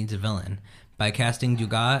story needs a villain. By casting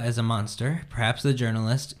Dugas as a monster, perhaps the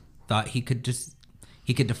journalist thought he could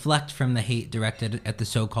deflect from the hate directed at the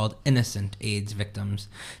so-called innocent AIDS victims.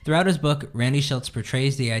 Throughout his book, Randy Schultz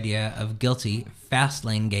portrays the idea of guilty,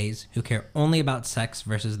 fast-lane gays who care only about sex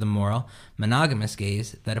versus the moral, monogamous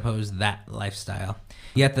gays that oppose that lifestyle.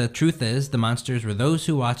 Yet the truth is, the monsters were those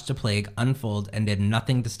who watched a plague unfold and did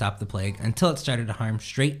nothing to stop the plague until it started to harm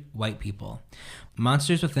straight white people.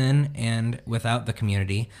 Monsters within and without the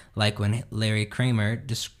community, like when Larry Kramer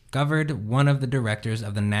discovered one of the directors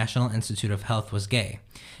of the National Institute of Health was gay.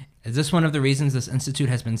 Is this one of the reasons this institute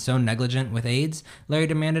has been so negligent with AIDS? Larry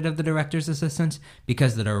demanded of the director's assistant.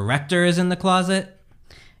 Because the director is in the closet?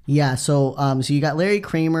 Yeah, so you got Larry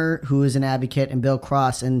Kramer, who is an advocate, and Bill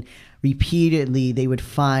Cross, and repeatedly they would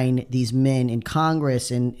find these men in Congress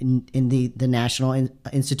and in the National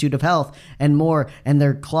Institute of Health and more, and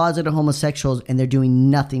they're closeted homosexuals, and they're doing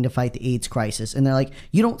nothing to fight the AIDS crisis. And they're like,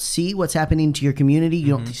 you don't see what's happening to your community.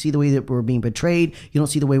 You don't see the way that we're being betrayed. You don't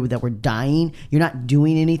see the way that we're dying. You're not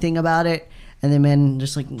doing anything about it. And the men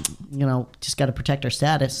just like, just got to protect our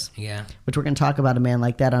status. Yeah. Which we're going to talk about a man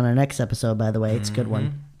like that on our next episode, by the way. It's a good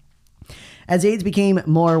one. As AIDS became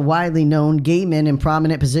more widely known, gay men in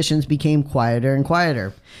prominent positions became quieter and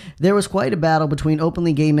quieter. There was quite a battle between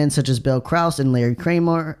openly gay men such as Bill Krause and Larry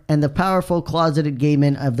Kramer and the powerful closeted gay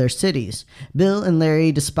men of their cities. Bill and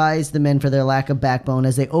Larry despised the men for their lack of backbone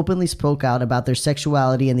as they openly spoke out about their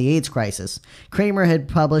sexuality and the AIDS crisis. Kramer had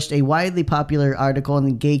published a widely popular article in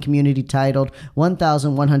the gay community titled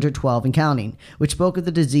 1112 and Counting, which spoke of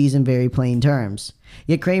the disease in very plain terms.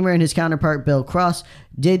 Yet Kramer and his counterpart Bill Cross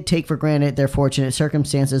did take for granted their fortunate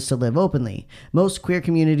circumstances to live openly. Most queer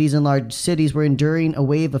communities in large cities were enduring a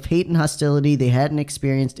wave of hate and hostility they hadn't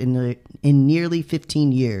experienced in nearly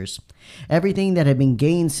 15 years. Everything that had been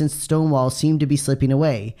gained since Stonewall seemed to be slipping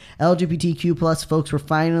away. LGBTQ plus folks were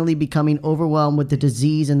finally becoming overwhelmed with the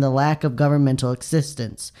disease and the lack of governmental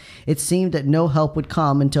assistance. It seemed that no help would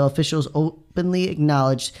come until officials openly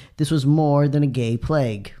acknowledged this was more than a gay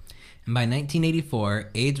plague. And by 1984,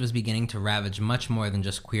 AIDS was beginning to ravage much more than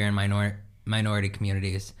just queer and minority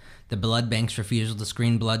communities. The blood bank's refusal to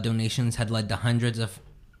screen blood donations had led to hundreds of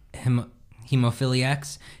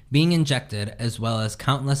hemophiliacs being injected, as well as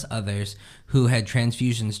countless others who had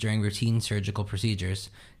transfusions during routine surgical procedures.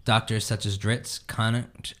 Doctors such as Dritz,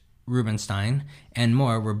 Conant, Rubenstein, and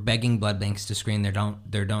more were begging blood banks to screen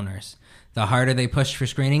their donors. The harder they pushed for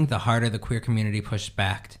screening, the harder the queer community pushed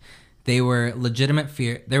back. There was legitimate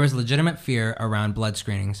fear around blood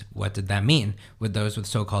screenings. What did that mean? Would those with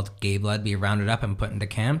so-called gay blood be rounded up and put into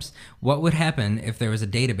camps? What would happen if there was a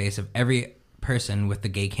database of every person with the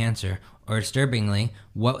gay cancer? Or disturbingly,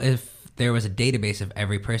 what if there was a database of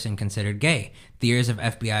every person considered gay? The years of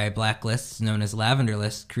FBI blacklists, known as lavender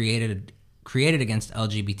lists, created against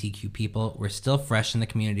LGBTQ people were still fresh in the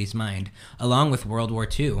community's mind, along with World War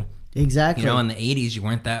II. Exactly. In the 80s, you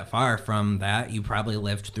weren't that far from that. You probably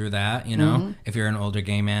lived through that, if you're an older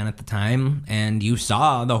gay man at the time. And you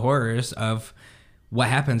saw the horrors of what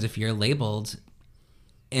happens if you're labeled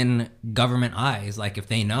in government eyes, like if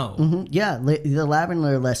they know. Mm-hmm. Yeah, the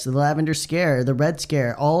lavender list, the lavender scare, the red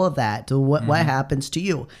scare, all of that. What happens to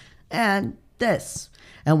you? And this?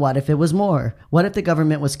 And what if it was more? What if the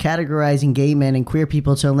government was categorizing gay men and queer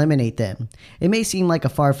people to eliminate them? It may seem like a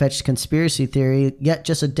far-fetched conspiracy theory, yet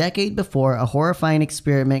just a decade before, a horrifying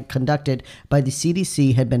experiment conducted by the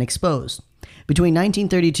CDC had been exposed. Between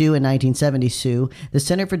 1932 and 1972, the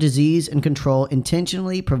Center for Disease and Control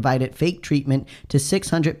intentionally provided fake treatment to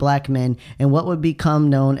 600 black men in what would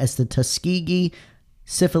become known as the Tuskegee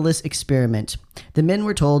syphilis experiment. The men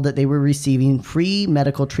were told that they were receiving free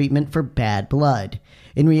medical treatment for bad blood.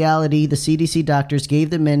 In reality, the CDC doctors gave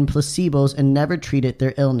the men placebos and never treated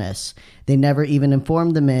their illness. They never even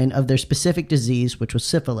informed the men of their specific disease, which was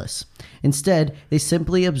syphilis. Instead, they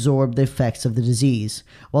simply absorbed the effects of the disease.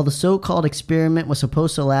 While the so-called experiment was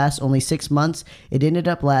supposed to last only 6 months, it ended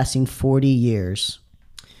up lasting 40 years.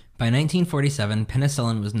 By 1947,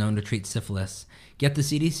 penicillin was known to treat syphilis, yet the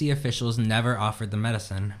CDC officials never offered the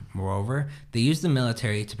medicine. Moreover, they used the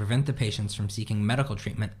military to prevent the patients from seeking medical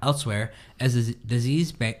treatment elsewhere as the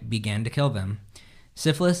disease began to kill them.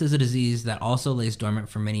 Syphilis is a disease that also lays dormant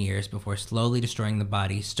for many years before slowly destroying the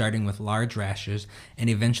body, starting with large rashes and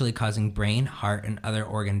eventually causing brain, heart, and other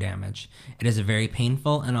organ damage. It is a very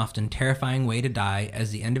painful and often terrifying way to die,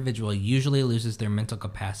 as the individual usually loses their mental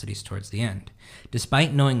capacities towards the end.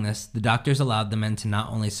 Despite knowing this, the doctors allowed the men to not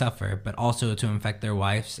only suffer, but also to infect their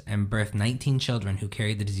wives and birth 19 children who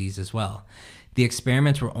carried the disease as well. The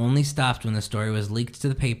experiments were only stopped when the story was leaked to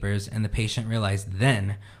the papers and the patient realized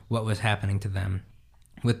then what was happening to them.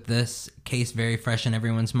 With this case very fresh in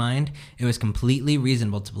everyone's mind, it was completely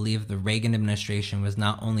reasonable to believe the Reagan administration was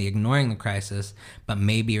not only ignoring the crisis, but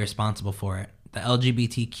may be responsible for it. The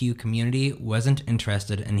LGBTQ community wasn't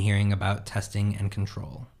interested in hearing about testing and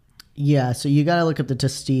control. Yeah, so you got to look up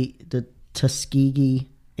the Tuskegee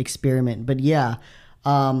experiment. But yeah,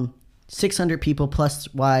 600 people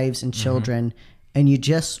plus wives and children, and you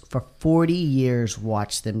just for 40 years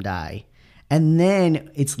watch them die. And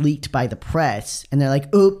then it's leaked by the press, and they're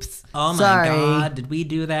like, oops, oh my sorry. God, did we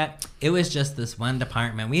do that? It was just this one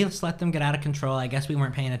department. We just let them get out of control. I guess we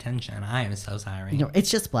weren't paying attention. I am so sorry. It's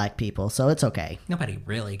just black people, so it's okay. Nobody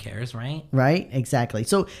really cares, right? Right? Exactly.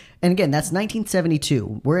 So, and again, that's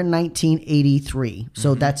 1972. We're in 1983.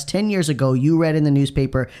 So that's 10 years ago. You read in the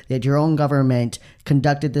newspaper that your own government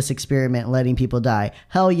conducted this experiment letting people die.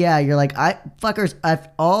 Hell yeah. You're like,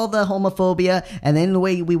 all the homophobia and then the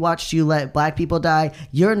way we watched you let black people die,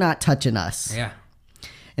 you're not touching us. Yeah.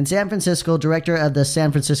 In San Francisco, director of the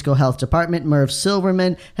San Francisco Health Department, Merv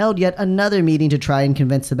Silverman, held yet another meeting to try and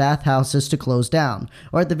convince the bathhouses to close down,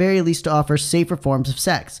 or at the very least to offer safer forms of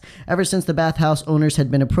sex. Ever since the bathhouse owners had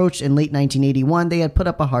been approached in late 1981, they had put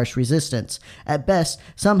up a harsh resistance. At best,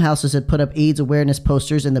 some houses had put up AIDS awareness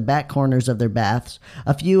posters in the back corners of their baths.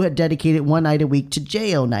 A few had dedicated one night a week to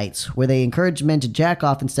JO nights, where they encouraged men to jack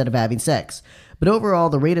off instead of having sex. But overall,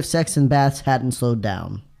 the rate of sex in baths hadn't slowed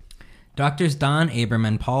down. Doctors Don Abram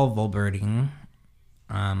and Paul Volberding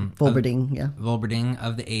of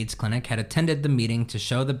the AIDS Clinic had attended the meeting to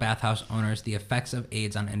show the bathhouse owners the effects of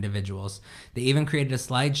AIDS on individuals. They even created a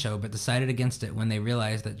slideshow, but decided against it when they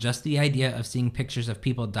realized that just the idea of seeing pictures of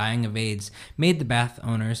people dying of AIDS made the bath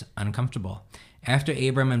owners uncomfortable. After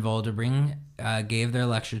Abram and Volberding gave their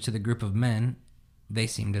lecture to the group of men, they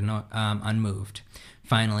seemed unmoved.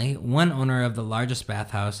 Finally, one owner of the largest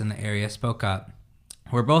bathhouse in the area spoke up.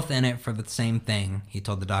 "We're both in it for the same thing," he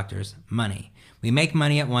told the doctors, "money. We make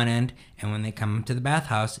money at one end, and when they come to the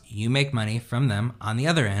bathhouse, you make money from them on the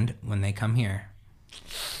other end when they come here."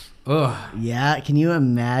 Ugh. Yeah, can you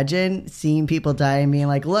imagine seeing people die and being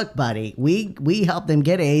like, look, buddy, we help them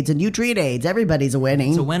get AIDS and you treat AIDS. Everybody's winning.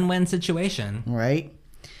 It's a win-win situation. Right?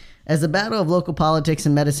 As the battle of local politics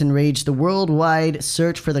and medicine raged, the worldwide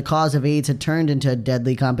search for the cause of AIDS had turned into a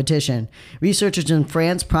deadly competition. Researchers in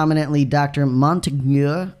France, prominently Dr.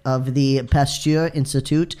 Montaigne of the Pasteur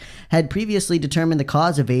Institute, had previously determined the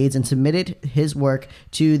cause of AIDS and submitted his work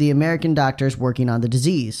to the American doctors working on the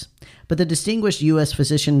disease. But the distinguished U.S.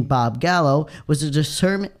 physician Bob Gallo was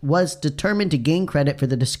determined to gain credit for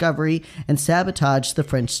the discovery and sabotage the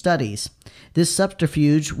French studies. This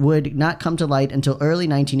subterfuge would not come to light until early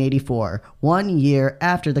 1984, 1 year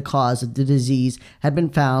after the cause of the disease had been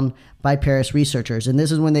found by Paris researchers. And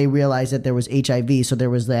this is when they realized that there was HIV, so there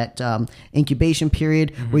was that incubation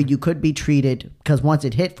period where you could be treated, because once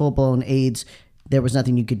it hit full-blown AIDS, there was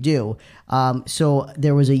nothing you could do. So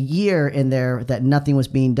there was a year in there that nothing was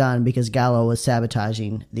being done because Gallo was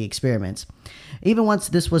sabotaging the experiments. Even once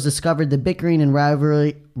this was discovered, the bickering and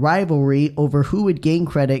rivalry over who would gain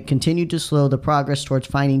credit continued to slow the progress towards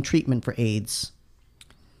finding treatment for AIDS.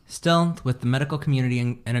 Still, with the medical community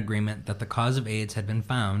in agreement that the cause of AIDS had been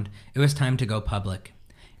found, it was time to go public.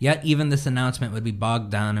 Yet even this announcement would be bogged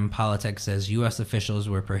down in politics as U.S. officials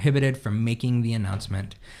were prohibited from making the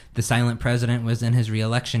announcement. The silent president was in his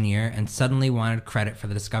re-election year and suddenly wanted credit for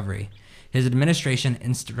the discovery. His administration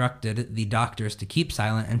instructed the doctors to keep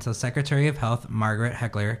silent until Secretary of Health Margaret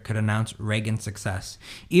Heckler could announce Reagan's success,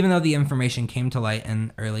 even though the information came to light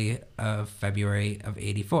in early February of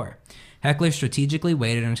 '84. Heckler strategically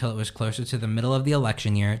waited until it was closer to the middle of the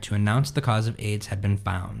election year to announce the cause of AIDS had been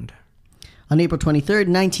found. On April 23,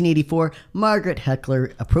 1984, Margaret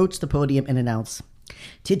Heckler approached the podium and announced,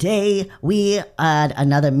 "Today, we add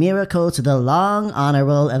another miracle to the long honor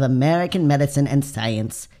roll of American medicine and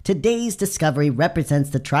science. Today's discovery represents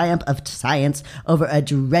the triumph of science over a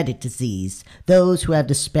dreaded disease. Those who have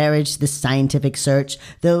disparaged this scientific search,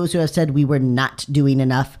 those who have said we were not doing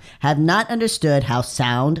enough, have not understood how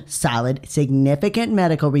sound, solid, significant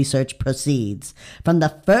medical research proceeds. From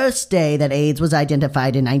the first day that AIDS was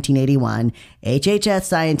identified in 1981, HHS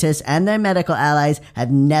scientists and their medical allies have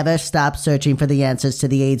never stopped searching for the answers to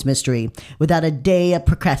the AIDS mystery. Without a day of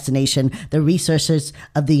procrastination, the resources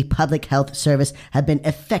of the Public Health Service have been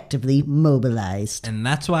effectively mobilized." And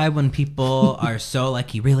that's why when people are so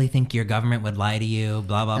like, you really think your government would lie to you,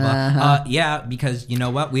 blah, blah, blah. Yeah, because you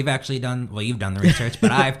know what? We've actually done, well, you've done the research,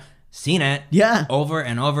 but I've seen it over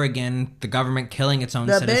and over again. The government killing its own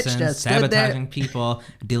citizens, sabotaging people,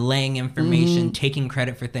 delaying information, taking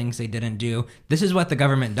credit for things they didn't do. This is what the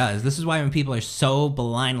government does. This is why when people are so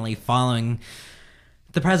blindly following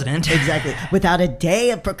the president. Exactly. Without a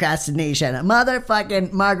day of procrastination.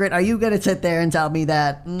 Motherfucking Margaret, are you going to sit there and tell me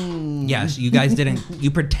that? Yes, you guys didn't.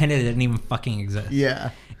 You pretended it didn't even fucking exist. Yeah.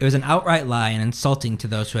 It was an outright lie and insulting to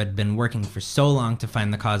those who had been working for so long to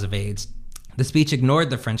find the cause of AIDS. The speech ignored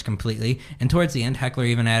the French completely, and towards the end, Heckler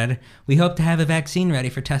even added, "We hope to have a vaccine ready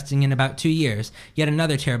for testing in about 2 years. Yet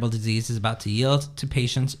another terrible disease is about to yield to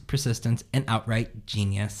patience, persistence, and outright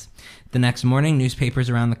genius." The next morning, newspapers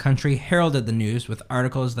around the country heralded the news with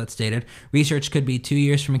articles that stated research could be 2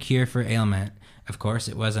 years from a cure for ailment. Of course,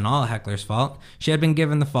 it wasn't all Heckler's fault. She had been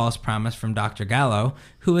given the false promise from Dr. Gallo,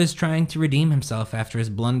 who was trying to redeem himself after his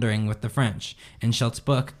blundering with the French. In Schultz's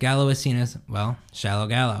book, Gallo is seen as, well, Shallow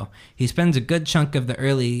Gallo. He spends a good chunk of the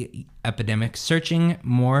early epidemic searching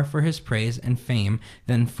more for his praise and fame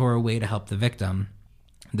than for a way to help the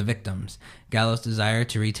victims. Gallo's desire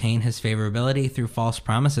to retain his favorability through false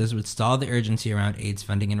promises would stall the urgency around AIDS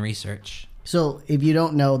funding and research. So, if you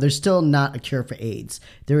don't know, there's still not a cure for AIDS.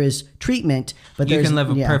 There is treatment, but you can live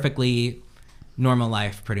a perfectly normal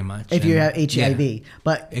life, pretty much. If you have HIV. Yeah.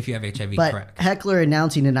 But if you have HIV, but correct. Heckler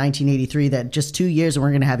announcing in 1983 that just 2 years and we're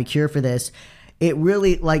going to have a cure for this, it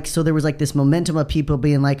really, like, so there was like this momentum of people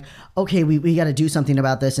being like, okay, we got to do something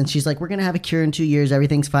about this. And she's like, we're going to have a cure in 2 years.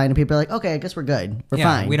 Everything's fine. And people are like, okay, I guess we're good. We're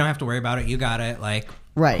fine. We don't have to worry about it. You got it. Like,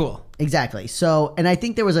 right. Cool. Exactly. So, and I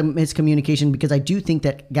think there was a miscommunication because I do think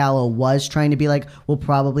that Gallo was trying to be like, we'll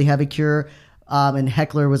probably have a cure. And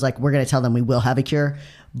Heckler was like, we're going to tell them we will have a cure.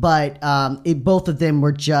 But both of them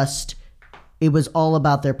were just, it was all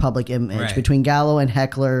about their public image. Between Gallo and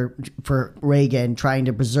Heckler for Reagan trying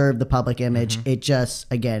to preserve the public image. It just,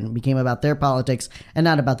 again, became about their politics and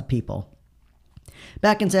not about the people.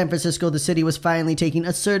 Back in San Francisco, the city was finally taking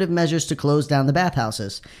assertive measures to close down the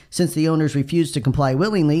bathhouses. Since the owners refused to comply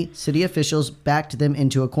willingly, city officials backed them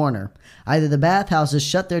into a corner. Either the bathhouses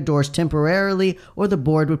shut their doors temporarily or the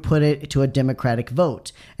board would put it to a democratic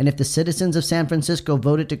vote. And if the citizens of San Francisco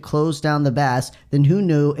voted to close down the baths, then who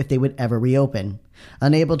knew if they would ever reopen?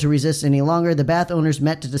 Unable to resist any longer, the bath owners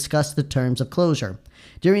met to discuss the terms of closure.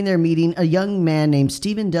 During their meeting, a young man named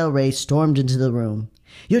Stephen Del Rey stormed into the room.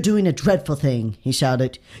 "You're doing a dreadful thing," he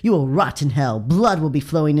shouted. "You will rot in hell. Blood will be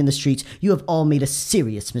flowing in the streets. You have all made a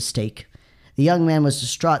serious mistake." The young man was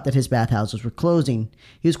distraught that his bathhouses were closing.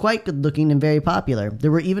 He was quite good-looking and very popular.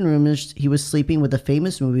 There were even rumors he was sleeping with the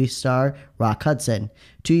famous movie star Rock Hudson.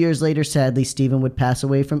 2 years later, sadly, Stephen would pass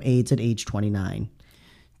away from AIDS at age 29.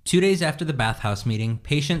 2 days after the bathhouse meeting,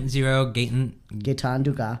 patient 0 Gaetan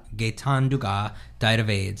Dugas died of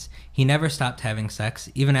AIDS. He never stopped having sex,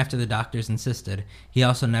 even after the doctors insisted. He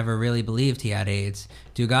also never really believed he had AIDS.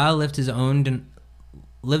 Dugas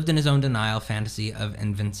lived in his own denial fantasy of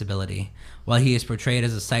invincibility. While he is portrayed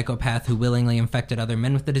as a psychopath who willingly infected other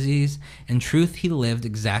men with the disease, in truth he lived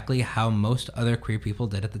exactly how most other queer people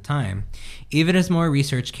did at the time. Even as more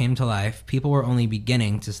research came to life, people were only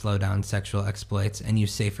beginning to slow down sexual exploits and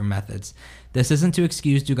use safer methods. This isn't to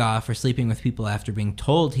excuse Dugas for sleeping with people after being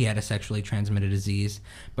told he had a sexually transmitted disease,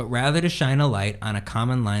 but rather to shine a light on a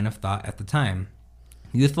common line of thought at the time.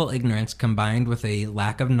 Youthful ignorance combined with a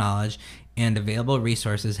lack of knowledge and available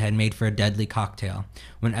resources had made for a deadly cocktail.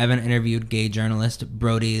 When Evan interviewed gay journalist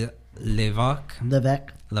Brody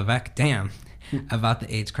Levesque, damn, about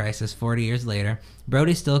the AIDS crisis 40 years later,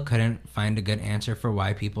 Brody still couldn't find a good answer for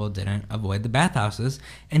why people didn't avoid the bathhouses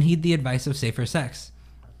and heed the advice of safer sex.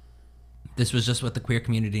 This was just what the queer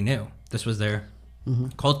community knew. This was their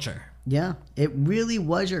culture. Yeah, it really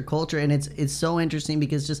was your culture, and it's so interesting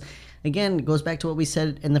because just, again, it goes back to what we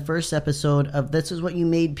said in the first episode of this is what you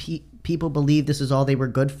made people believe this is all they were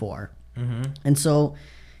good for. Mm-hmm. And so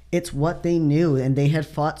it's what they knew, and they had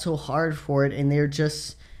fought so hard for it, and they're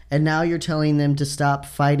just... And now you're telling them to stop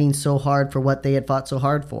fighting so hard for what they had fought so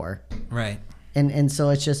hard for. Right. And so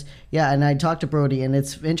it's just, yeah, and I talked to Brody, and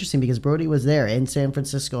it's interesting because Brody was there in San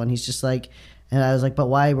Francisco, and he's just like, and I was like, but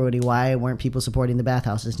why, Brody? Why weren't people supporting the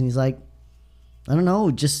bathhouses? And he's like, I don't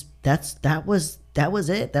know, just that was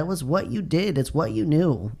it. That was what you did. It's what you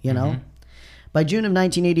knew, you know? By June of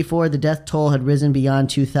 1984, the death toll had risen beyond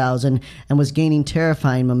 2,000 and was gaining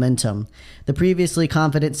terrifying momentum. The previously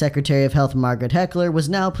confident Secretary of Health, Margaret Heckler, was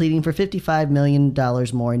now pleading for $55 million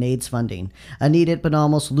more in AIDS funding, a needed but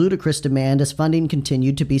almost ludicrous demand as funding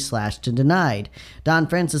continued to be slashed and denied. Don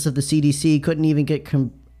Francis of the CDC couldn't even get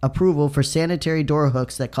approval for sanitary door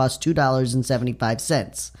hooks that cost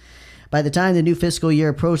 $2.75. By the time the new fiscal year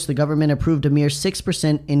approached, the government approved a mere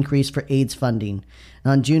 6% increase for AIDS funding.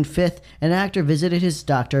 On June 5th, an actor visited his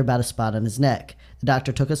doctor about a spot on his neck. The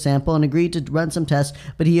doctor took a sample and agreed to run some tests,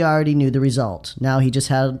 but he already knew the result. Now he just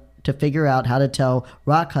had to figure out how to tell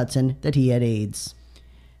Rock Hudson that he had AIDS.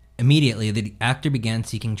 Immediately, the actor began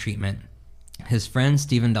seeking treatment. His friend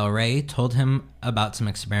Stephen Del Rey told him about some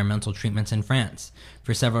experimental treatments in France.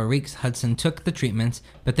 For several weeks, Hudson took the treatments,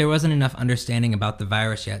 but there wasn't enough understanding about the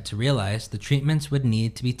virus yet to realize the treatments would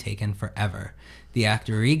need to be taken forever. The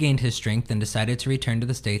actor regained his strength and decided to return to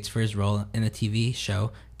the States for his role in the TV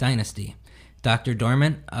show Dynasty. Dr.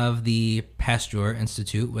 Dormant of the Pasteur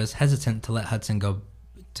Institute was hesitant to let Hudson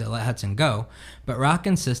go, but Rock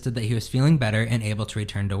insisted that he was feeling better and able to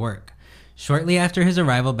return to work. Shortly after his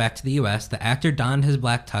arrival back to the U.S., the actor donned his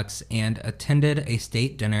black tux and attended a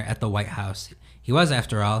state dinner at the White House. He was,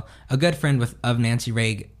 after all, a good friend of Nancy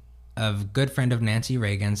Reagan's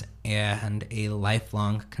and a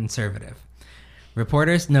lifelong conservative.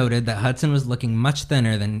 Reporters noted that Hudson was looking much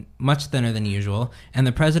thinner than usual, and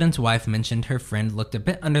the president's wife mentioned her friend looked a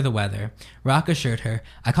bit under the weather. Rock assured her,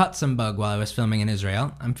 "I caught some bug while I was filming in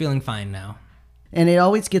Israel. I'm feeling fine now." And it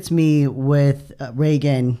always gets me with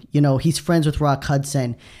Reagan, you know, he's friends with Rock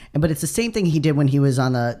Hudson. But it's the same thing he did when he was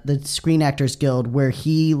on the Screen Actors Guild, where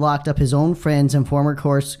he locked up his own friends and former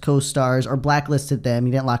co-stars, or blacklisted them.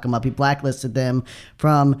 He didn't lock them up. He blacklisted them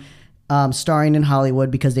from starring in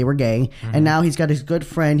Hollywood because they were gay. Mm-hmm. And now he's got his good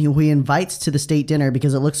friend who he invites to the state dinner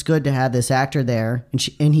because it looks good to have this actor there.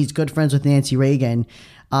 And he's good friends with Nancy Reagan.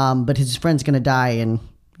 But his friend's going to die, and,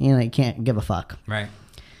 you know, he can't give a fuck. Right.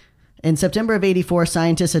 In September of 1984,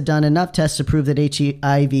 scientists had done enough tests to prove that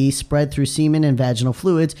HIV spread through semen and vaginal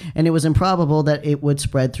fluids, and it was improbable that it would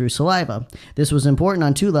spread through saliva. This was important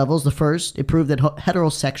on two levels. The first, it proved that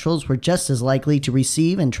heterosexuals were just as likely to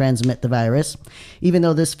receive and transmit the virus. Even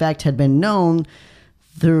though this fact had been known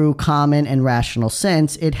through common and rational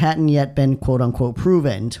sense, it hadn't yet been quote-unquote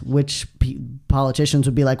proven, which politicians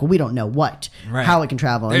would be like, well, we don't know how it can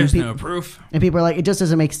travel. There's no proof. And people are like, it just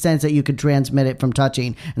doesn't make sense that you could transmit it from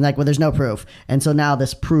touching. And like, well, there's no proof. And so now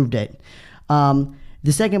this proved it. The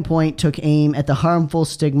second point took aim at the harmful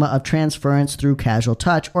stigma of transference through casual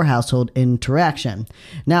touch or household interaction.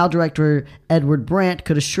 Now, director Edward Brandt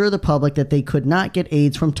could assure the public that they could not get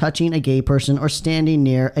AIDS from touching a gay person or standing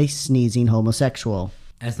near a sneezing homosexual.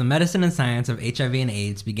 As the medicine and science of HIV and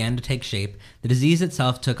AIDS began to take shape, the disease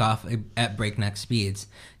itself took off at breakneck speeds.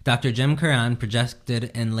 Dr. Jim Curran projected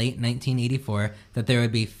in late 1984 that there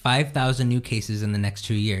would be 5,000 new cases in the next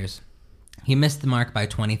 2 years. He missed the mark by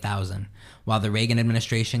 20,000. While the Reagan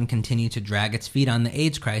administration continued to drag its feet on the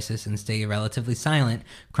AIDS crisis and stay relatively silent,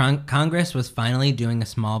 Congress was finally doing a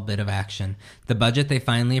small bit of action. The budget they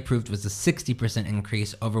finally approved was a 60%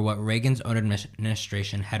 increase over what Reagan's own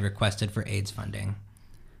administration had requested for AIDS funding.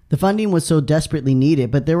 The funding was so desperately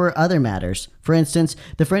needed, but there were other matters. For instance,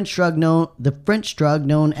 the French drug known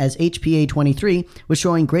as HPA-23 was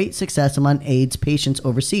showing great success among AIDS patients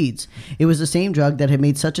overseas. It was the same drug that had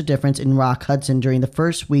made such a difference in Rock Hudson during the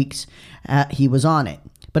first weeks he was on it.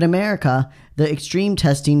 But America, the extreme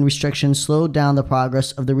testing restrictions slowed down the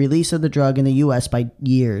progress of the release of the drug in the U.S. by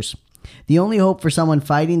years. The only hope for someone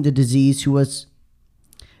fighting the disease was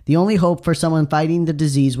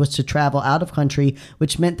to travel out of country,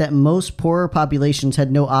 which meant that most poorer populations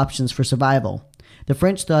had no options for survival. The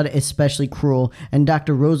French thought it especially cruel, and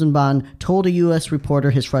Dr. Rosenbaum told a U.S. reporter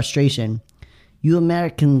his frustration. "You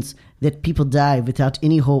Americans let people die without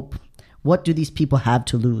any hope. What do these people have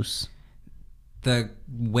to lose? The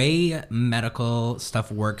way medical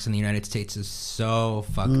stuff works in the United States is so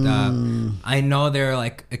fucked up. I know they're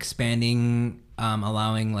like expanding,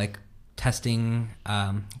 allowing like testing,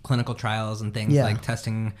 clinical trials and things, like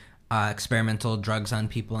testing experimental drugs on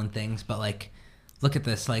people and things. But like, look at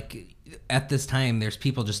this. Like at this time, there's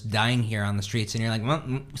people just dying here on the streets, and you're like,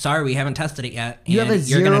 well, sorry, we haven't tested it yet. You have a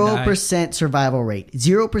 0% survival rate,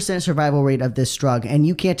 0% survival rate of this drug, and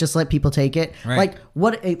you can't just let people take it. Right. Like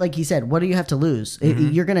what? Like he said, what do you have to lose?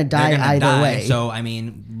 You're gonna die either way. So I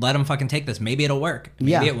mean, let them fucking take this. Maybe it'll work.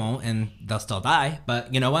 Maybe it won't, and they'll still die.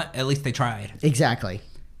 But you know what? At least they tried. Exactly.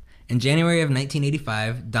 In January of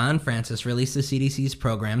 1985, Don Francis released the CDC's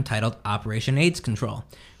program titled Operation AIDS Control.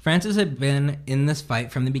 Francis had been in this fight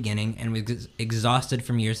from the beginning and was exhausted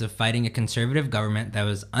from years of fighting a conservative government that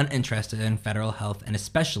was uninterested in federal health and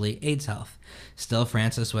especially AIDS health. Still,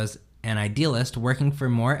 Francis was an idealist working for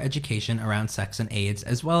more education around sex and AIDS,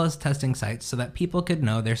 as well as testing sites so that people could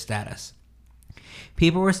know their status.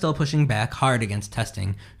 People were still pushing back hard against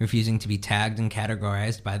testing, refusing to be tagged and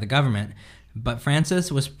categorized by the government, but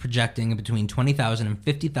Francis was projecting between 20,000 and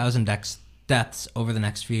 50,000 deaths over the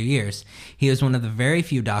next few years. He was one of the very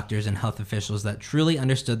few doctors and health officials that truly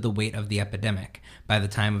understood the weight of the epidemic. By the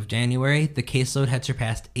time of January, the caseload had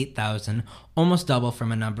surpassed 8,000, almost double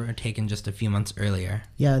from a number taken just a few months earlier.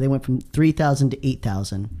 Yeah, they went from 3,000 to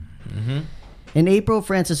 8,000. In April,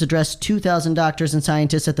 Francis addressed 2,000 doctors and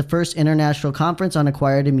scientists at the first International Conference on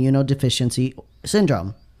Acquired Immunodeficiency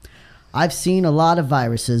Syndrome. I've seen a lot of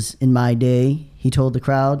viruses in my day, he told the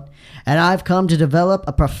crowd, and I've come to develop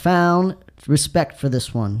a profound respect for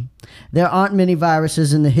this one. There aren't many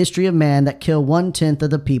viruses in the history of man that kill 1/10 of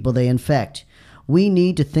the people they infect. We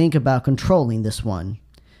need to think about controlling this one.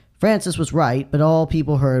 Francis was right, but all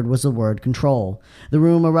people heard was the word control. The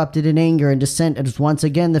room erupted in anger and dissent as once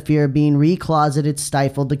again the fear of being recloseted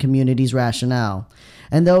stifled the community's rationale.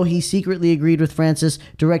 And though he secretly agreed with Francis,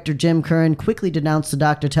 director Jim Curran quickly denounced the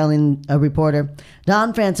doctor, telling a reporter,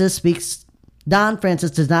 Don Francis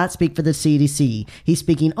does not speak for the CDC. He's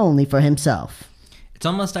speaking only for himself. It's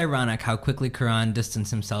almost ironic how quickly Curran distanced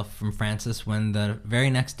himself from Francis when the very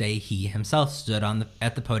next day he himself stood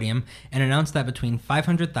at the podium and announced that between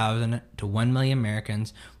 500,000 to 1 million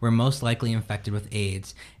Americans were most likely infected with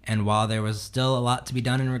AIDS. And while there was still a lot to be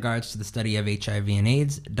done in regards to the study of HIV and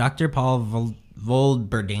AIDS, Dr. Paul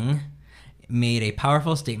Voldberding made a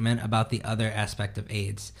powerful statement about the other aspect of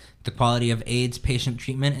AIDS. The quality of AIDS patient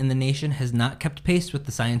treatment in the nation has not kept pace with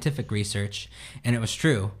the scientific research, and it was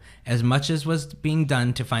true. As much as was being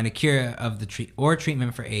done to find a cure of the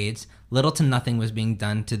treatment for AIDS, little to nothing was being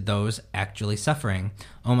done to those actually suffering.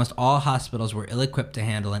 Almost all hospitals were ill-equipped to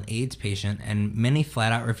handle an AIDS patient, and many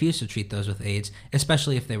flat out refused to treat those with AIDS,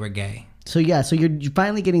 especially if they were gay. So you're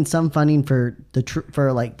finally getting some funding for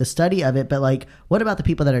the study of it, but like, what about the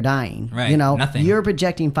people that are dying? Right, nothing. You're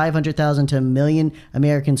projecting 500,000 to 1 million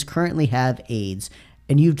Americans currently have AIDS,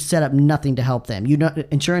 and you've set up nothing to help them.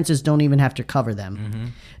 Insurances don't even have to cover them. Mm-hmm.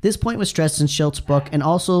 This point was stressed in Schilt's book and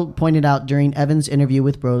also pointed out during Evans' interview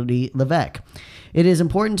with Brody Levesque. It is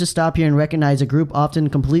important to stop here and recognize a group often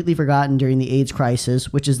completely forgotten during the AIDS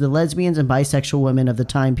crisis, which is the lesbians and bisexual women of the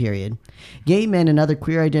time period. Gay men and other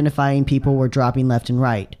queer-identifying people were dropping left and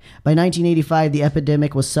right. By 1985, the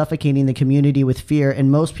epidemic was suffocating the community with fear,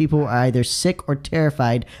 and most people were either sick or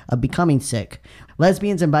terrified of becoming sick.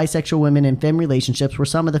 Lesbians and bisexual women in femme relationships were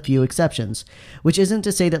some of the few exceptions, which isn't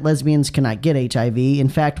to say that lesbians cannot get HIV. In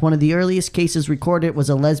fact, one of the earliest cases recorded was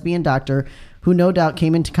a lesbian doctor who no doubt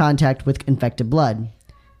came into contact with infected blood.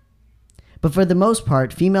 But for the most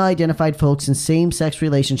part, female-identified folks in same-sex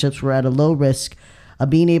relationships were at a low risk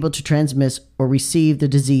of being able to transmit or receive the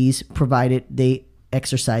disease, provided they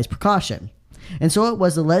exercise precaution. And so it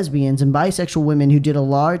was the lesbians and bisexual women who did a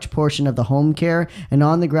large portion of the home care and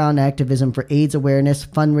on-the-ground activism for AIDS awareness,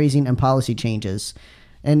 fundraising, and policy changes.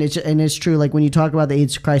 And it's true, like when you talk about the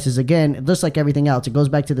AIDS crisis again, just like everything else, it goes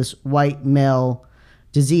back to this white male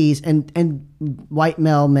disease, and white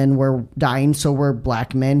male men were dying, so were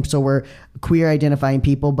black men, so were queer identifying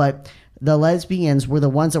people, but the lesbians were the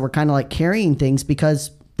ones that were kind of like carrying things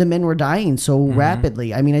because the men were dying so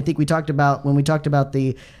rapidly. I mean, I think when we talked about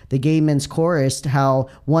the gay men's chorus, how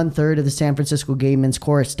 1/3 of the San Francisco gay men's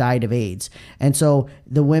chorus died of AIDS, and so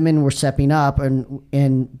the women were stepping up and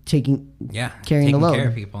carrying the load. Care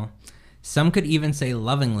of people. Some could even say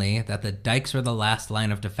lovingly that the dykes were the last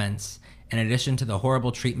line of defense. In addition to the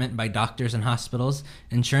horrible treatment by doctors and hospitals,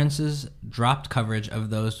 insurances dropped coverage of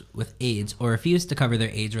those with AIDS or refused to cover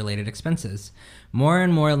their AIDS-related expenses. More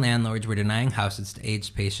and more landlords were denying houses to AIDS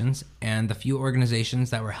patients, and the few organizations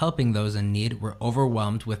that were helping those in need were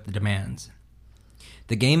overwhelmed with the demands.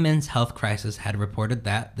 The Gay Men's Health Crisis had reported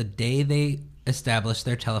that the day they established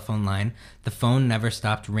their telephone line, the phone never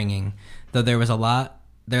stopped ringing, though there was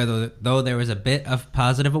a bit of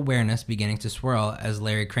positive awareness beginning to swirl as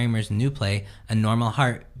Larry Kramer's new play, A Normal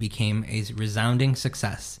Heart, became a resounding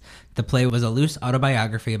success. The play was a loose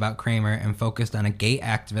autobiography about Kramer and focused on a gay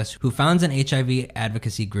activist who founds an HIV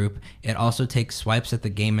advocacy group. It also takes swipes at the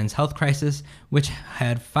Gay Men's Health Crisis, which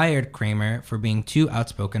had fired Kramer for being too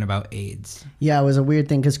outspoken about AIDS. Yeah, it was a weird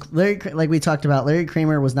thing because like we talked about, Larry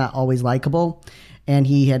Kramer was not always likable. And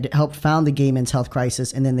he had helped found the Gay Men's Health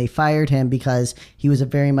Crisis, and then they fired him because he was a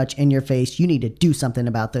very much in your face, you need to do something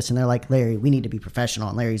about this. And they're like, Larry, we need to be professional.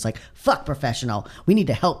 And Larry's like, fuck professional. We need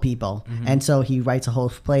to help people. Mm-hmm. And so he writes a whole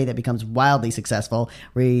play that becomes wildly successful,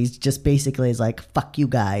 where he's just basically is like, fuck you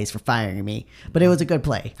guys for firing me. But it was a good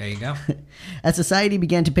play. There you go. As society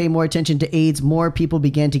began to pay more attention to AIDS, more people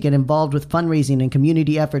began to get involved with fundraising and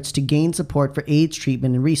community efforts to gain support for AIDS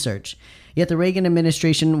treatment and research. Yet the Reagan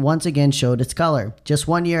administration once again showed its color. Just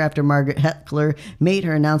 1 year after Margaret Heckler made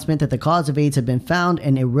her announcement that the cause of AIDS had been found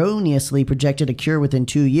and erroneously projected a cure within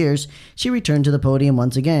 2 years, she returned to the podium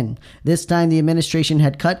once again. This time the administration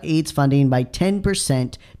had cut AIDS funding by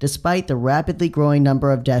 10% despite the rapidly growing number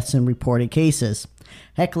of deaths and reported cases.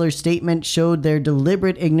 Heckler's statement showed their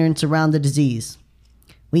deliberate ignorance around the disease.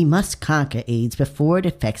 We must conquer AIDS before it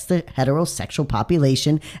affects the heterosexual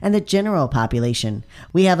population and the general population.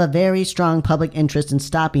 We have a very strong public interest in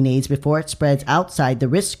stopping AIDS before it spreads outside the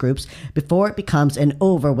risk groups, before it becomes an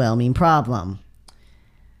overwhelming problem.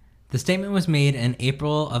 The statement was made in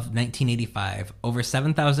April of 1985. Over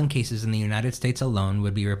 7,000 cases in the United States alone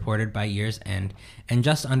would be reported by year's end, and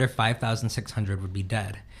just under 5,600 would be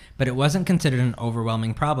dead. But it wasn't considered an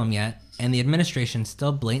overwhelming problem yet, and the administration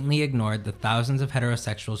still blatantly ignored the thousands of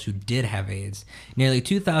heterosexuals who did have AIDS. Nearly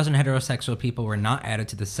 2,000 heterosexual people were not added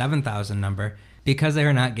to the 7,000 number because they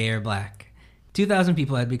were not gay or black. 2,000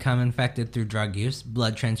 people had become infected through drug use,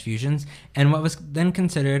 blood transfusions, and what was then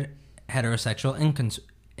considered heterosexual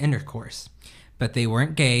intercourse. But they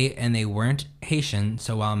weren't gay and they weren't Haitian,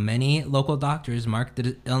 so while many local doctors marked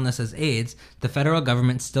the illness as AIDS, the federal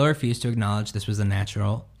government still refused to acknowledge this was a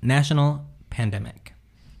national pandemic.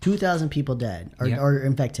 2,000 people dead or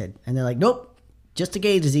infected. And they're like, nope, just a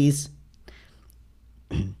gay disease.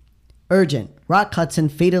 Urgent. Rock Hudson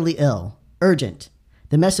fatally ill. Urgent.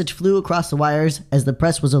 The message flew across the wires as the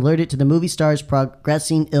press was alerted to the movie star's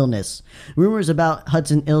progressing illness. Rumors about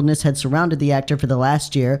Hudson's illness had surrounded the actor for the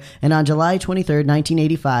last year, and on July 23,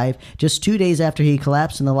 1985, just 2 days after he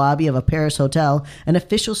collapsed in the lobby of a Paris hotel, an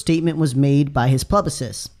official statement was made by his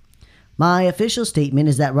publicist. My official statement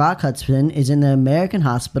is that Rock Hudson is in the American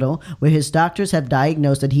hospital where his doctors have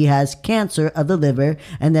diagnosed that he has cancer of the liver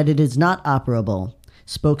and that it is not operable,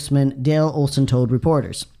 spokesman Dale Olson told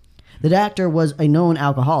reporters. The actor was a known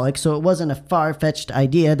alcoholic, so it wasn't a far-fetched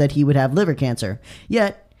idea that he would have liver cancer.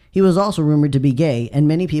 Yet, he was also rumored to be gay, and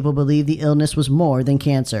many people believe the illness was more than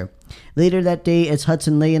cancer. Later that day, as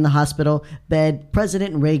Hudson lay in the hospital bed,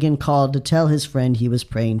 President Reagan called to tell his friend he was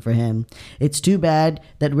praying for him. It's too bad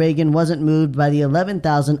that Reagan wasn't moved by the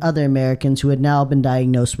 11,000 other Americans who had now been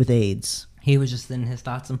diagnosed with AIDS. He was just in his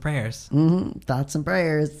thoughts and prayers. Thoughts and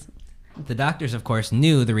prayers. The doctors, of course,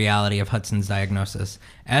 knew the reality of Hudson's diagnosis,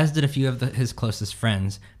 as did a few of his closest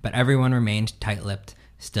friends, but everyone remained tight-lipped.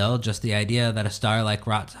 Still, just the idea that a star like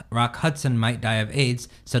Rock Hudson might die of AIDS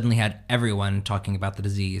suddenly had everyone talking about the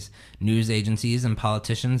disease. News agencies and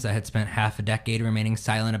politicians that had spent half a decade remaining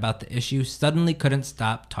silent about the issue suddenly couldn't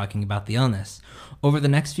stop talking about the illness. Over the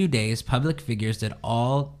next few days, public figures did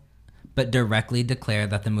all but directly declare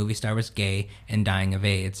that the movie star was gay and dying of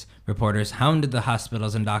AIDS. Reporters hounded the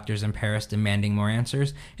hospitals and doctors in Paris demanding more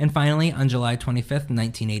answers, and finally, on July 25th,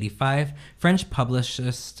 1985, French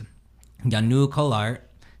publicist Yannou Collard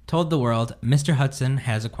told the world, Mr. Hudson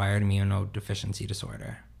has acquired immunodeficiency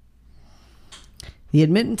disorder. The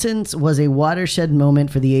admittance was a watershed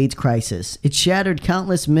moment for the AIDS crisis. It shattered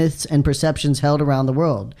countless myths and perceptions held around the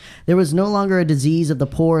world. There was no longer a disease of the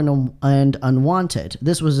poor and unwanted.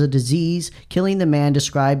 This was a disease killing the man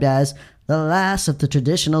described as the last of the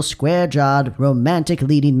traditional square-jawed, romantic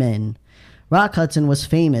leading men. Rock Hudson was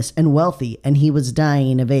famous and wealthy, and he was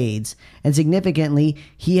dying of AIDS. And significantly,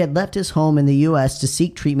 he had left his home in the U.S. to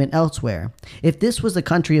seek treatment elsewhere. If this was the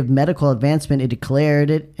country of medical advancement it declared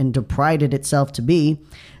it and prided itself to be,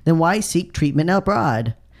 then why seek treatment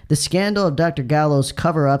abroad? The scandal of Dr. Gallo's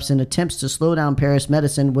cover-ups and attempts to slow down Paris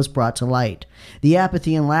medicine was brought to light. The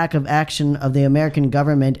apathy and lack of action of the American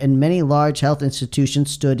government and many large health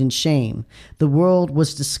institutions stood in shame. The world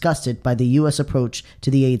was disgusted by the U.S. approach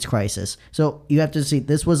to the AIDS crisis. So you have to see,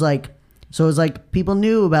 this was like, so it was like people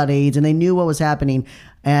knew about AIDS and they knew what was happening,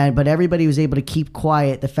 but everybody was able to keep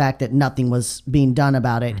quiet the fact that nothing was being done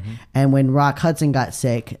about it. Mm-hmm. And when Rock Hudson got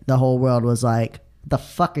sick, the whole world was like, the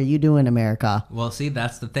fuck are you doing, America? Well, see,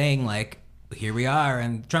 that's the thing. Like, here we are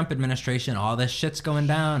in the Trump administration, all this shit's going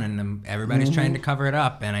down, and everybody's trying to cover it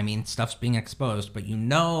up. And I mean, stuff's being exposed. But in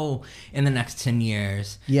the next 10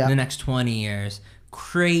 years, in the next 20 years,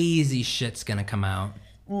 crazy shit's going to come out.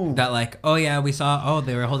 That like, oh yeah, we saw,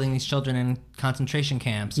 they were holding these children in concentration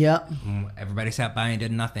camps. Yep. Everybody sat by and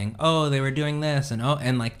did nothing. Oh, they were doing this,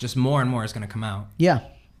 and like just more and more is going to come out. Yeah.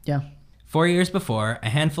 Yeah. 4 years before, a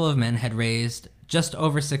handful of men had raised just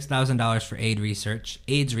over $6,000 for AIDS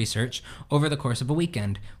research over the course of a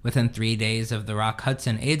weekend. Within 3 days of the Rock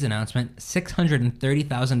Hudson AIDS announcement,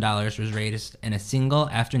 $630,000 was raised in a single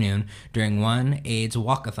afternoon during one AIDS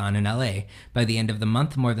walkathon in LA. By the end of the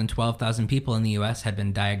month, more than 12,000 people in the U.S. had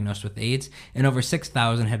been diagnosed with AIDS, and over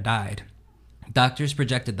 6,000 had died. Doctors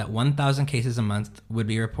projected that 1,000 cases a month would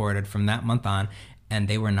be reported from that month on, and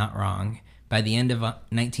they were not wrong. By the end of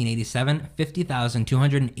 1987,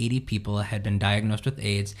 50,280 people had been diagnosed with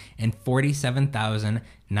AIDS, and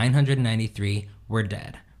 47,993 were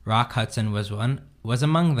dead. Rock Hudson was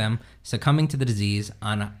among them, succumbing to the disease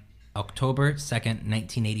on October 2nd,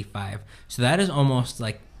 1985. So that is almost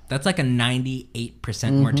like, that's like a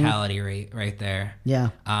 98% mortality rate right there. Yeah.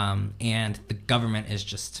 And the government is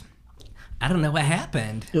just, I don't know what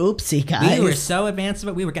happened. Oopsie, guys. We were so advanced,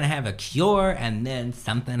 but we were going to have a cure, and then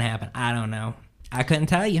something happened. I don't know. I couldn't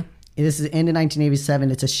tell you. This is the end of 1987.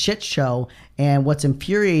 It's a shit show, and what's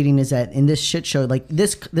infuriating is that in this shit show, like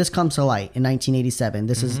this comes to light in 1987.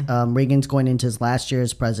 This is Reagan's going into his last year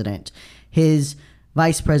as president. His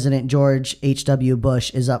vice president, George H.W.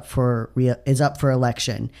 Bush, is up for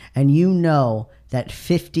election, and you know that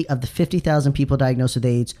 50 of the 50,000 people diagnosed with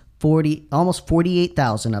AIDS, almost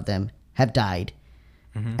 48,000 of them have died,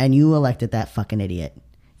 and you elected that fucking idiot.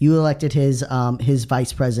 You elected his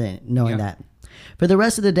vice president, knowing that. For the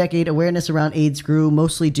rest of the decade, awareness around AIDS grew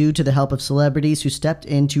mostly due to the help of celebrities who stepped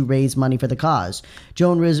in to raise money for the cause.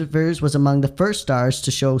 Joan Rivers was among the first stars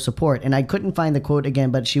to show support, and I couldn't find the quote again,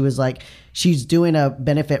 but she was like, she's doing a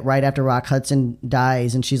benefit right after Rock Hudson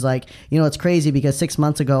dies, and she's like, it's crazy because 6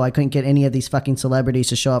 months ago I couldn't get any of these fucking celebrities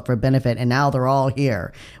to show up for a benefit, and now they're all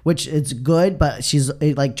here, which is good, but she's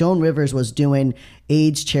like, Joan Rivers was doing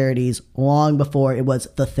AIDS charities long before it was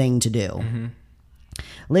the thing to do.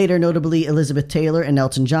 Later, notably, Elizabeth Taylor and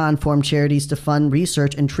Elton John formed charities to fund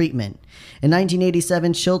research and treatment. In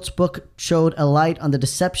 1987, Schultz's book showed a light on the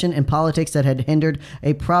deception and politics that had hindered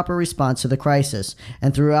a proper response to the crisis.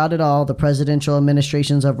 And throughout it all, the presidential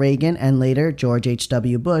administrations of Reagan and later George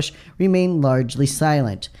H.W. Bush remained largely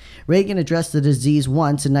silent. Reagan addressed the disease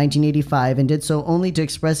once in 1985 and did so only to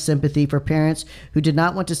express sympathy for parents who did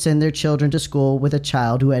not want to send their children to school with a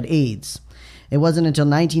child who had AIDS. It wasn't until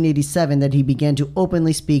 1987 that he began to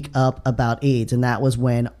openly speak up about AIDS, and that was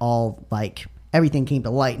when everything came to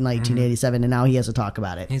light in 1987, and now he has to talk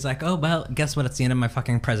about it. He's like, oh, well, guess what? It's the end of my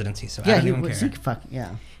fucking presidency, so I don't even care.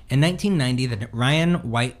 In 1990, the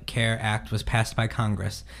Ryan White Care Act was passed by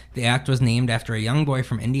Congress. The act was named after a young boy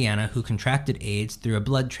from Indiana who contracted AIDS through a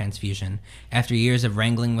blood transfusion. After years of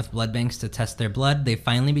wrangling with blood banks to test their blood, they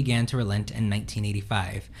finally began to relent in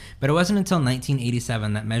 1985. But it wasn't until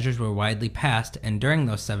 1987 that measures were widely passed, and during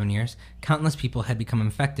those 7 years, countless people had become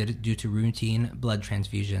infected due to routine blood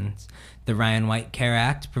transfusions. The Ryan White Care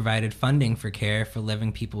Act provided funding for care for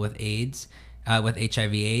living people with AIDS, with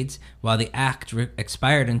HIV/AIDS. While the act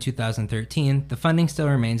expired in 2013, the funding still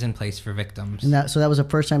remains in place for victims. And so that was the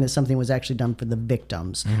first time that something was actually done for the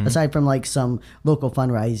victims, aside from like some local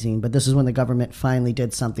fundraising. But this is when the government finally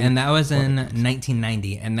did something. And that was in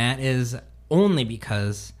 1990, and that is only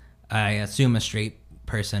because I assume a straight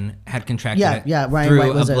person had contracted it through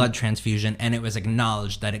a blood transfusion, and it was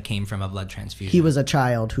acknowledged that it came from a blood transfusion. He was a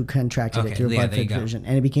child who contracted it through a blood transfusion,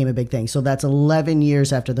 and it became a big thing. So that's 11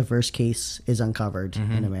 years after the first case is uncovered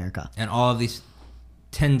in America. And all of these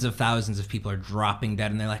tens of thousands of people are dropping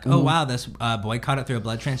dead, and they're like, oh, wow, this boy caught it through a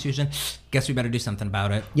blood transfusion. Guess we better do something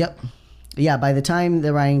about it. Yep. Yeah, by the time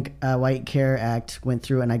the Ryan White Care Act went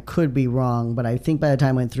through, and I could be wrong, but I think by the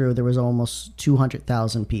time it went through, there was almost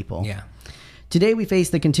 200,000 people. Yeah. Today, we face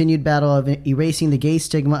the continued battle of erasing the gay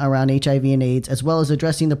stigma around HIV and AIDS, as well as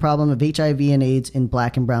addressing the problem of HIV and AIDS in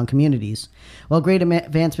Black and brown communities. While great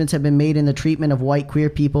advancements have been made in the treatment of white queer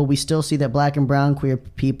people, we still see that Black and brown queer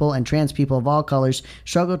people and trans people of all colors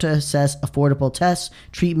struggle to access affordable tests,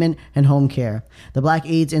 treatment, and home care. The Black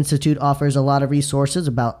AIDS Institute offers a lot of resources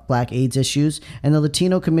about Black AIDS issues, and the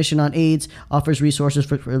Latino Commission on AIDS offers resources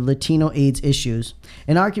for Latino AIDS issues.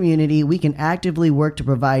 In our community, we can actively work to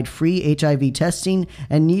provide free HIV testing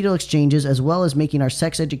and needle exchanges, as well as making our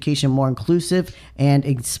sex education more inclusive and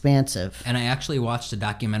expansive. And I actually watched a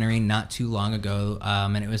documentary not too long ago,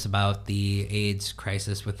 and it was about the AIDS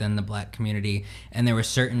crisis within the Black community. And there were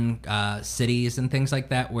certain cities and things like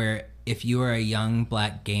that where if you were a young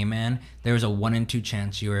Black gay man, there was a 1 in 2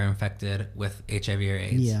 chance you were infected with HIV or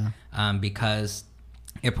AIDS. Yeah. Because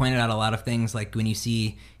it pointed out a lot of things, like when you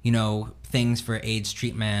see, things for AIDS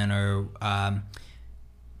treatment or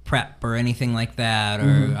PrEP or anything like that,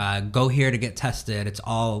 or go here to get tested. It's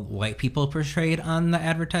all white people portrayed on the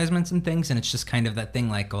advertisements and things, and it's just kind of that thing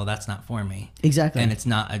like, oh, that's not for me. Exactly. And it's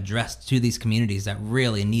not addressed to these communities that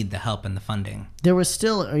really need the help and the funding. There was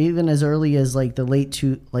still, or even as early as like the late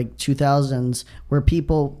 2000s, where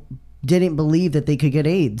people didn't believe that they could get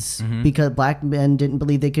AIDS because Black men didn't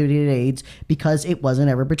believe they could get AIDS because it wasn't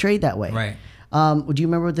ever portrayed that way. Right. Do you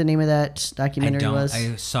remember what the name of that documentary was?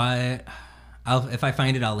 I saw it. If I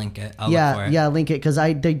find it, I'll link it. I'll look for it. Yeah, link it, because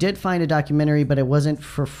they did find a documentary, but it wasn't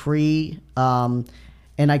for free. And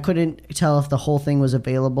I couldn't tell if the whole thing was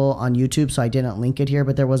available on YouTube, so I didn't link it here.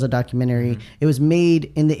 But there was a documentary. It was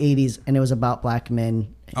made in the 80s, and it was about Black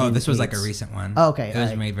men. Oh, this was like a recent one. Oh, okay. It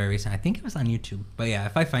was made very recent. I think it was on YouTube. But yeah,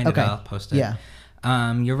 if I find it, I'll post it.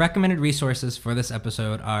 Yeah. Your recommended resources for this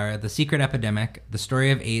episode are The Secret Epidemic, The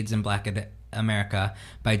Story of AIDS in Black America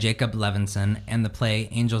by Jacob Levinson, and the play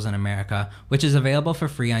Angels in America, which is available for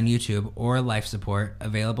free on YouTube, or life support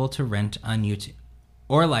available to rent on YouTube.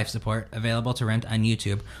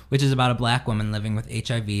 Which is about a Black woman living with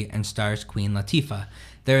HIV and stars Queen Latifah.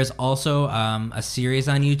 There is also a series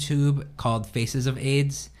on YouTube called Faces of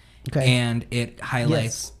AIDS, and it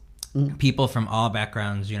highlights people from all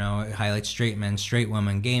backgrounds. It highlights straight men, straight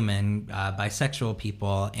women, gay men, bisexual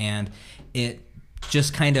people, and it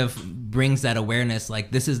just kind of brings that awareness,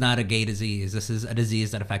 like, this is not a gay disease. This is a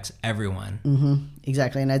disease that affects everyone.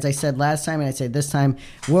 Exactly. And as I said last time, and I say this time,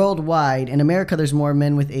 worldwide, in America, there's more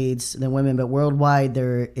men with AIDS than women, but worldwide,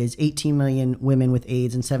 there is 18 million women with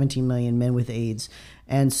AIDS and 17 million men with AIDS.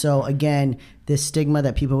 And so, again, this stigma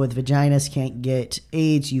that people with vaginas can't get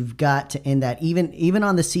AIDS, you've got to end that. Even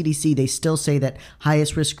on the CDC, they still say that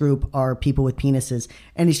highest risk group are people with penises.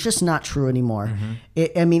 And it's just not true anymore.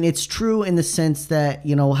 It's true in the sense that,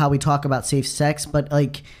 how we talk about safe sex, but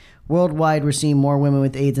like worldwide, we're seeing more women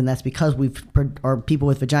with AIDS, and that's because or people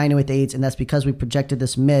with vagina with AIDS, and that's because we projected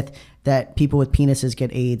this myth that people with penises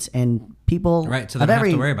get AIDS, and people so they don't have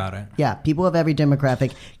to worry about it. Yeah, people of every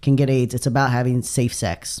demographic can get AIDS. It's about having safe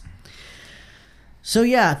sex. So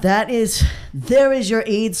yeah, there is your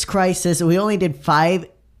AIDS crisis. We only did 5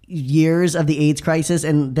 years of the AIDS crisis,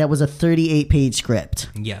 and that was a 38-page script.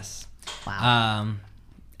 Yes. Wow.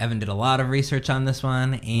 Evan did a lot of research on this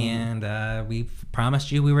one, and we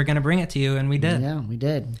promised you we were going to bring it to you, and we did. Yeah, we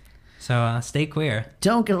did. So stay queer.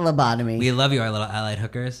 Don't get a lobotomy. We love you, our little allied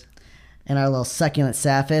hookers. And our little succulent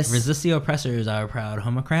sapphis. Resist the oppressors, our proud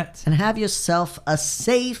homocrats. And have yourself a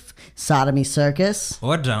safe sodomy circus.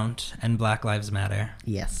 Or don't, and Black Lives Matter.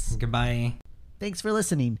 Yes. Goodbye. Thanks for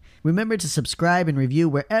listening. Remember to subscribe and review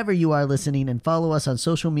wherever you are listening, and follow us on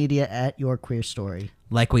social media at Your Queer Story.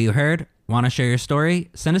 Like what you heard? Want to share your story?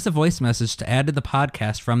 Send us a voice message to add to the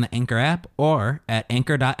podcast from the Anchor app or at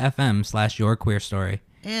anchor.fm/yourqueerstory.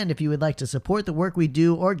 And if you would like to support the work we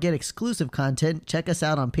do or get exclusive content, check us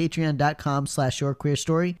out on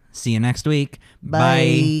patreon.com/yourqueerstory. See you next week.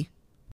 Bye.